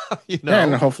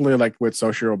 And hopefully, like, with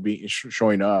Soshiro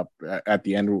showing up at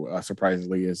the end,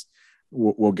 surprisingly, is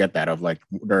we'll get that, of like,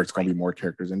 there's going to be more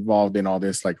characters involved in all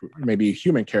this, like maybe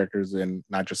human characters and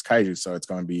not just Kaiju. So it's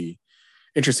going to be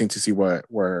interesting to see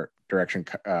where direction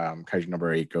Kaiju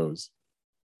number 8 goes.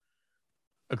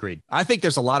 Agreed. I think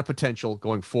there's a lot of potential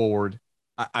going forward.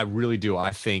 I really do.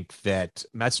 I think that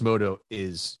Matsumoto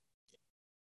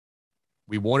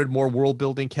we wanted more world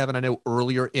building, Kevin. I know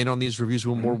earlier in on these reviews,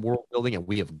 we want more world building, and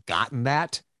we have gotten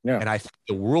that. Yeah. And I think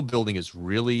the world building is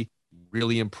really,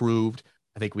 really improved.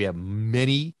 I think we have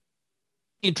many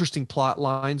interesting plot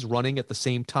lines running at the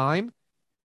same time.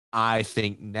 I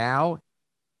think now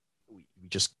we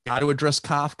just got to address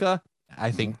Kafka.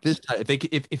 I think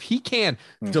if he can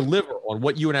deliver on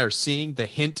what you and I are seeing, the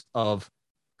hint of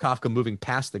Kafka moving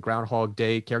past the Groundhog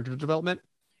Day character development,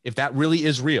 if that really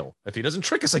is real, if he doesn't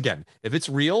trick us again, if it's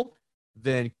real,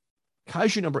 then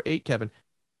Kaiju number 8, Kevin,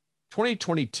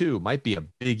 2022 might be a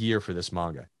big year for this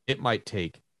manga. It might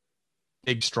take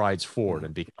big strides forward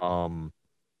and become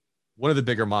one of the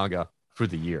bigger manga for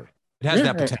the year. It has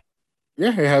that potential.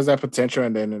 It has that potential,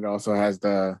 and then it also has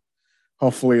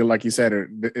hopefully, like you said,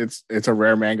 it's a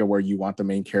rare manga where you want the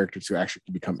main character to actually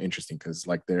become interesting, because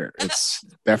like it's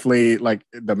definitely like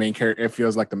the main character. It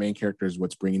feels like the main character is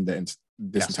what's bringing this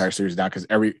entire series down, because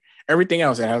everything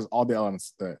else, it has all the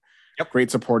elements. The great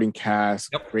supporting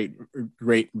cast,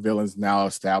 great villains now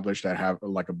established that have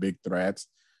like a big threats.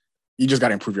 You just got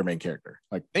to improve your main character.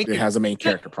 Like has a main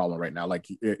character problem right now. Like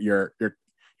your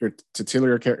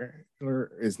titular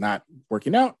character is not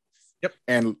working out. Yep.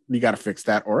 And you got to fix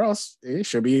that, or else it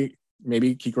should be,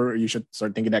 maybe Kikuru, you should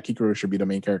start thinking that Kikuru should be the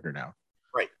main character now.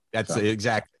 Right. That's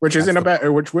exactly. Which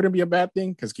wouldn't be a bad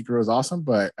thing, because Kikuru is awesome,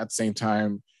 but at the same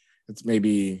time, it's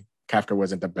maybe Kafka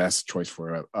wasn't the best choice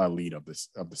for a lead of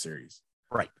the series.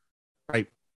 Right.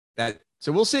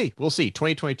 So we'll see.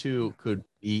 2022 could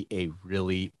be a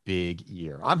really big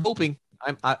year. I'm hoping.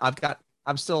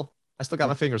 I still got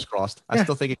my fingers crossed. I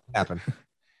still think it can happen.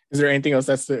 Is there anything else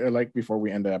that's like, before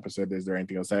we end the episode, is there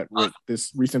anything else that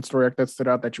this recent story arc that stood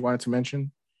out that you wanted to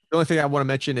mention? The only thing I want to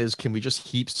mention is, can we just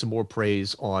heap some more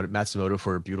praise on Matsumoto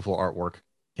for beautiful artwork,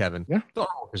 Kevin? Yeah. The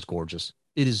artwork is gorgeous.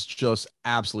 It is just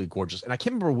absolutely gorgeous. And I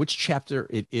can't remember which chapter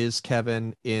it is,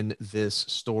 Kevin, in this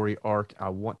story arc. I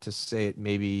want to say it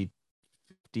maybe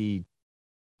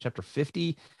chapter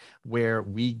 50, where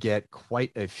we get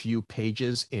quite a few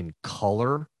pages in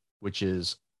color, which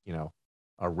is,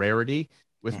 a rarity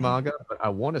with manga. But I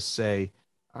want to say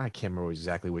I can't remember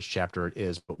exactly which chapter it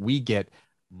is, but we get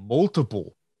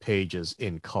multiple pages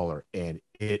in color, and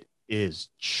it is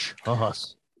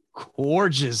just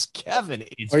gorgeous, Kevin. Oh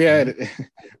It's yeah,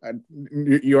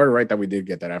 you are right that we did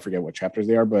get that. I forget what chapters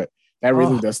they are, but that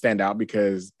really does stand out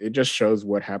because it just shows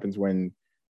what happens when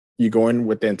you go in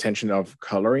with the intention of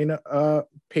coloring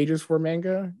pages for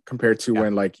manga compared to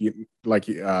when you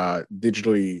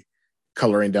digitally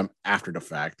coloring them after the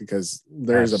fact, because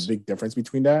there's a big difference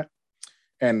between that,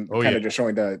 and just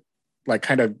showing that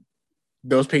kind of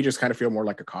those pages kind of feel more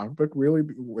like a comic book really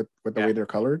with the way they're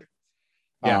colored.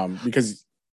 Because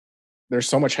there's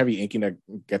so much heavy inking that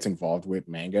gets involved with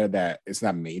manga that it's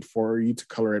not made for you to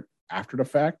color it after the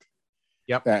fact.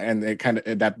 And it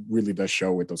that really does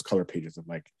show with those color pages of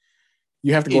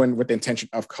you have to go in with the intention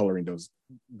of coloring those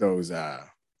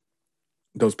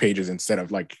pages instead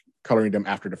of coloring them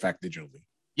after the fact digitally.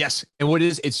 Yes. And what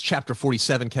it's chapter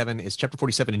 47, Kevin. It's chapter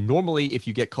 47. And normally if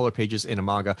you get color pages in a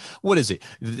manga, what is it?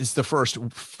 It's the first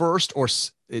or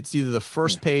it's either the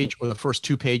first page or the first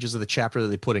 2 pages of the chapter that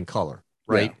they put in color,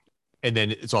 right? And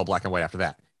then it's all black and white after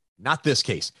that. Not this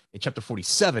case. In chapter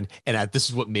 47, and this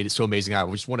is what made it so amazing. I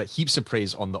just want to heap some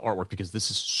praise on the artwork because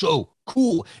this is so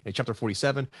cool. In chapter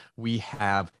 47, we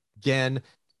have Gen.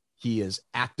 He is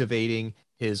activating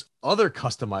his other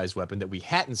customized weapon that we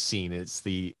hadn't seen. It's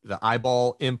the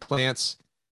eyeball implants.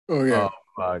 Oh yeah.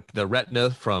 The retina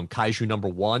from Kaiju number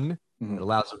 1. Mm-hmm. It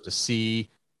allows him to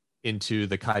see into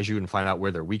the Kaiju and find out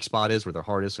where their weak spot is, where their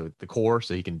heart is, so the core,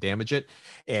 so he can damage it.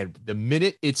 And the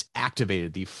minute it's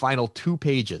activated, the final 2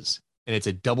 pages, and it's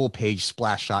a double page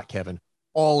splash shot, Kevin,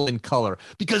 all in color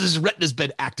because his retina's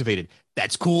been activated.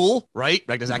 That's cool, right?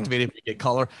 Retina's activated, you get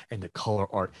color, and the color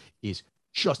art is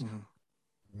just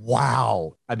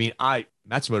wow. I mean,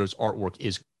 Matsumoto's artwork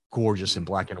is gorgeous in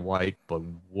black and white, but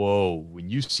whoa, when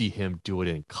you see him do it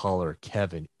in color,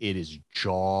 Kevin, it is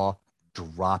jaw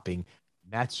dropping.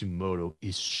 Matsumoto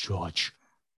is such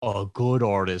a good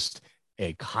artist,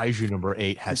 and Kaiju number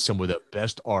 8 has some of the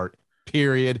best art,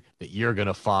 period, that you're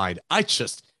gonna find. At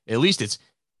least it's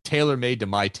tailor-made to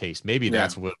my taste. Maybe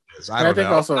that's what it is. I think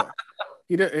also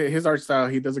his art style,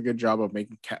 he does a good job of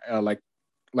making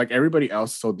like everybody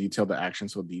else so detailed, the action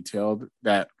so detailed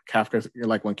that Kafka,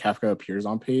 when Kafka appears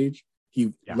on page,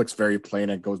 he looks very plain.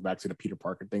 It goes back to the Peter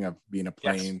Parker thing of being a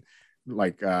plain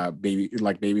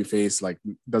baby face,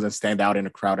 doesn't stand out in a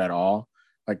crowd at all.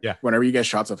 Whenever you get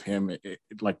shots of him, it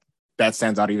that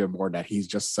stands out even more, that he's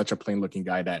just such a plain looking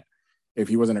guy that if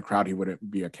he was in a crowd, he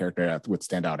wouldn't be a character that would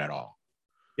stand out at all.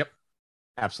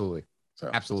 Absolutely.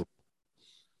 Absolutely.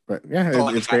 But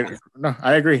it's great. No,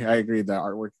 I agree. The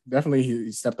artwork definitely,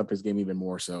 he stepped up his game even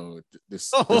more. So this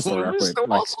story arc with,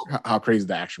 awesome. How crazy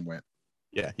the action went.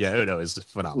 No, it's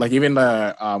phenomenal. Even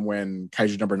the when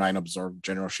Kaiju number 9 absorbed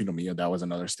General Shinomiya, that was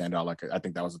another standout. I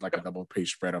think that was a double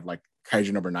page spread of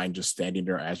Kaiju number 9 just standing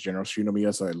there as General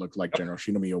Shinomiya, so it looked like General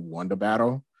Shinomiya won the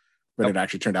battle, but it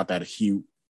actually turned out that he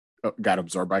got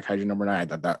absorbed by Kaiju number 9. I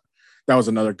thought that was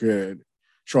another good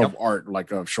show of art,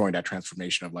 of showing that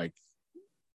transformation of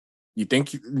you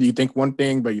think one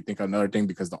thing, but you think another thing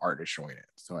because the art is showing it.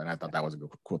 So, and I thought that was a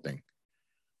cool thing.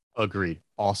 Agreed.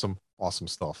 Awesome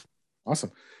stuff.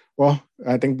 Awesome. Well,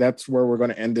 I think that's where we're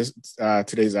going to end this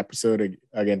today's episode.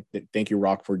 Again, thank you,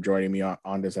 Rock, for joining me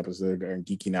on this episode and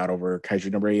geeking out over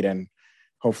Kaiju number 8. And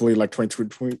hopefully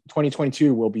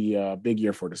 2022 will be a big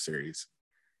year for the series.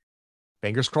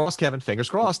 Fingers crossed, Kevin. Fingers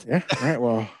crossed. Yeah. All right.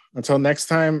 Well, until next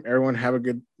time, everyone have a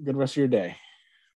good rest of your day.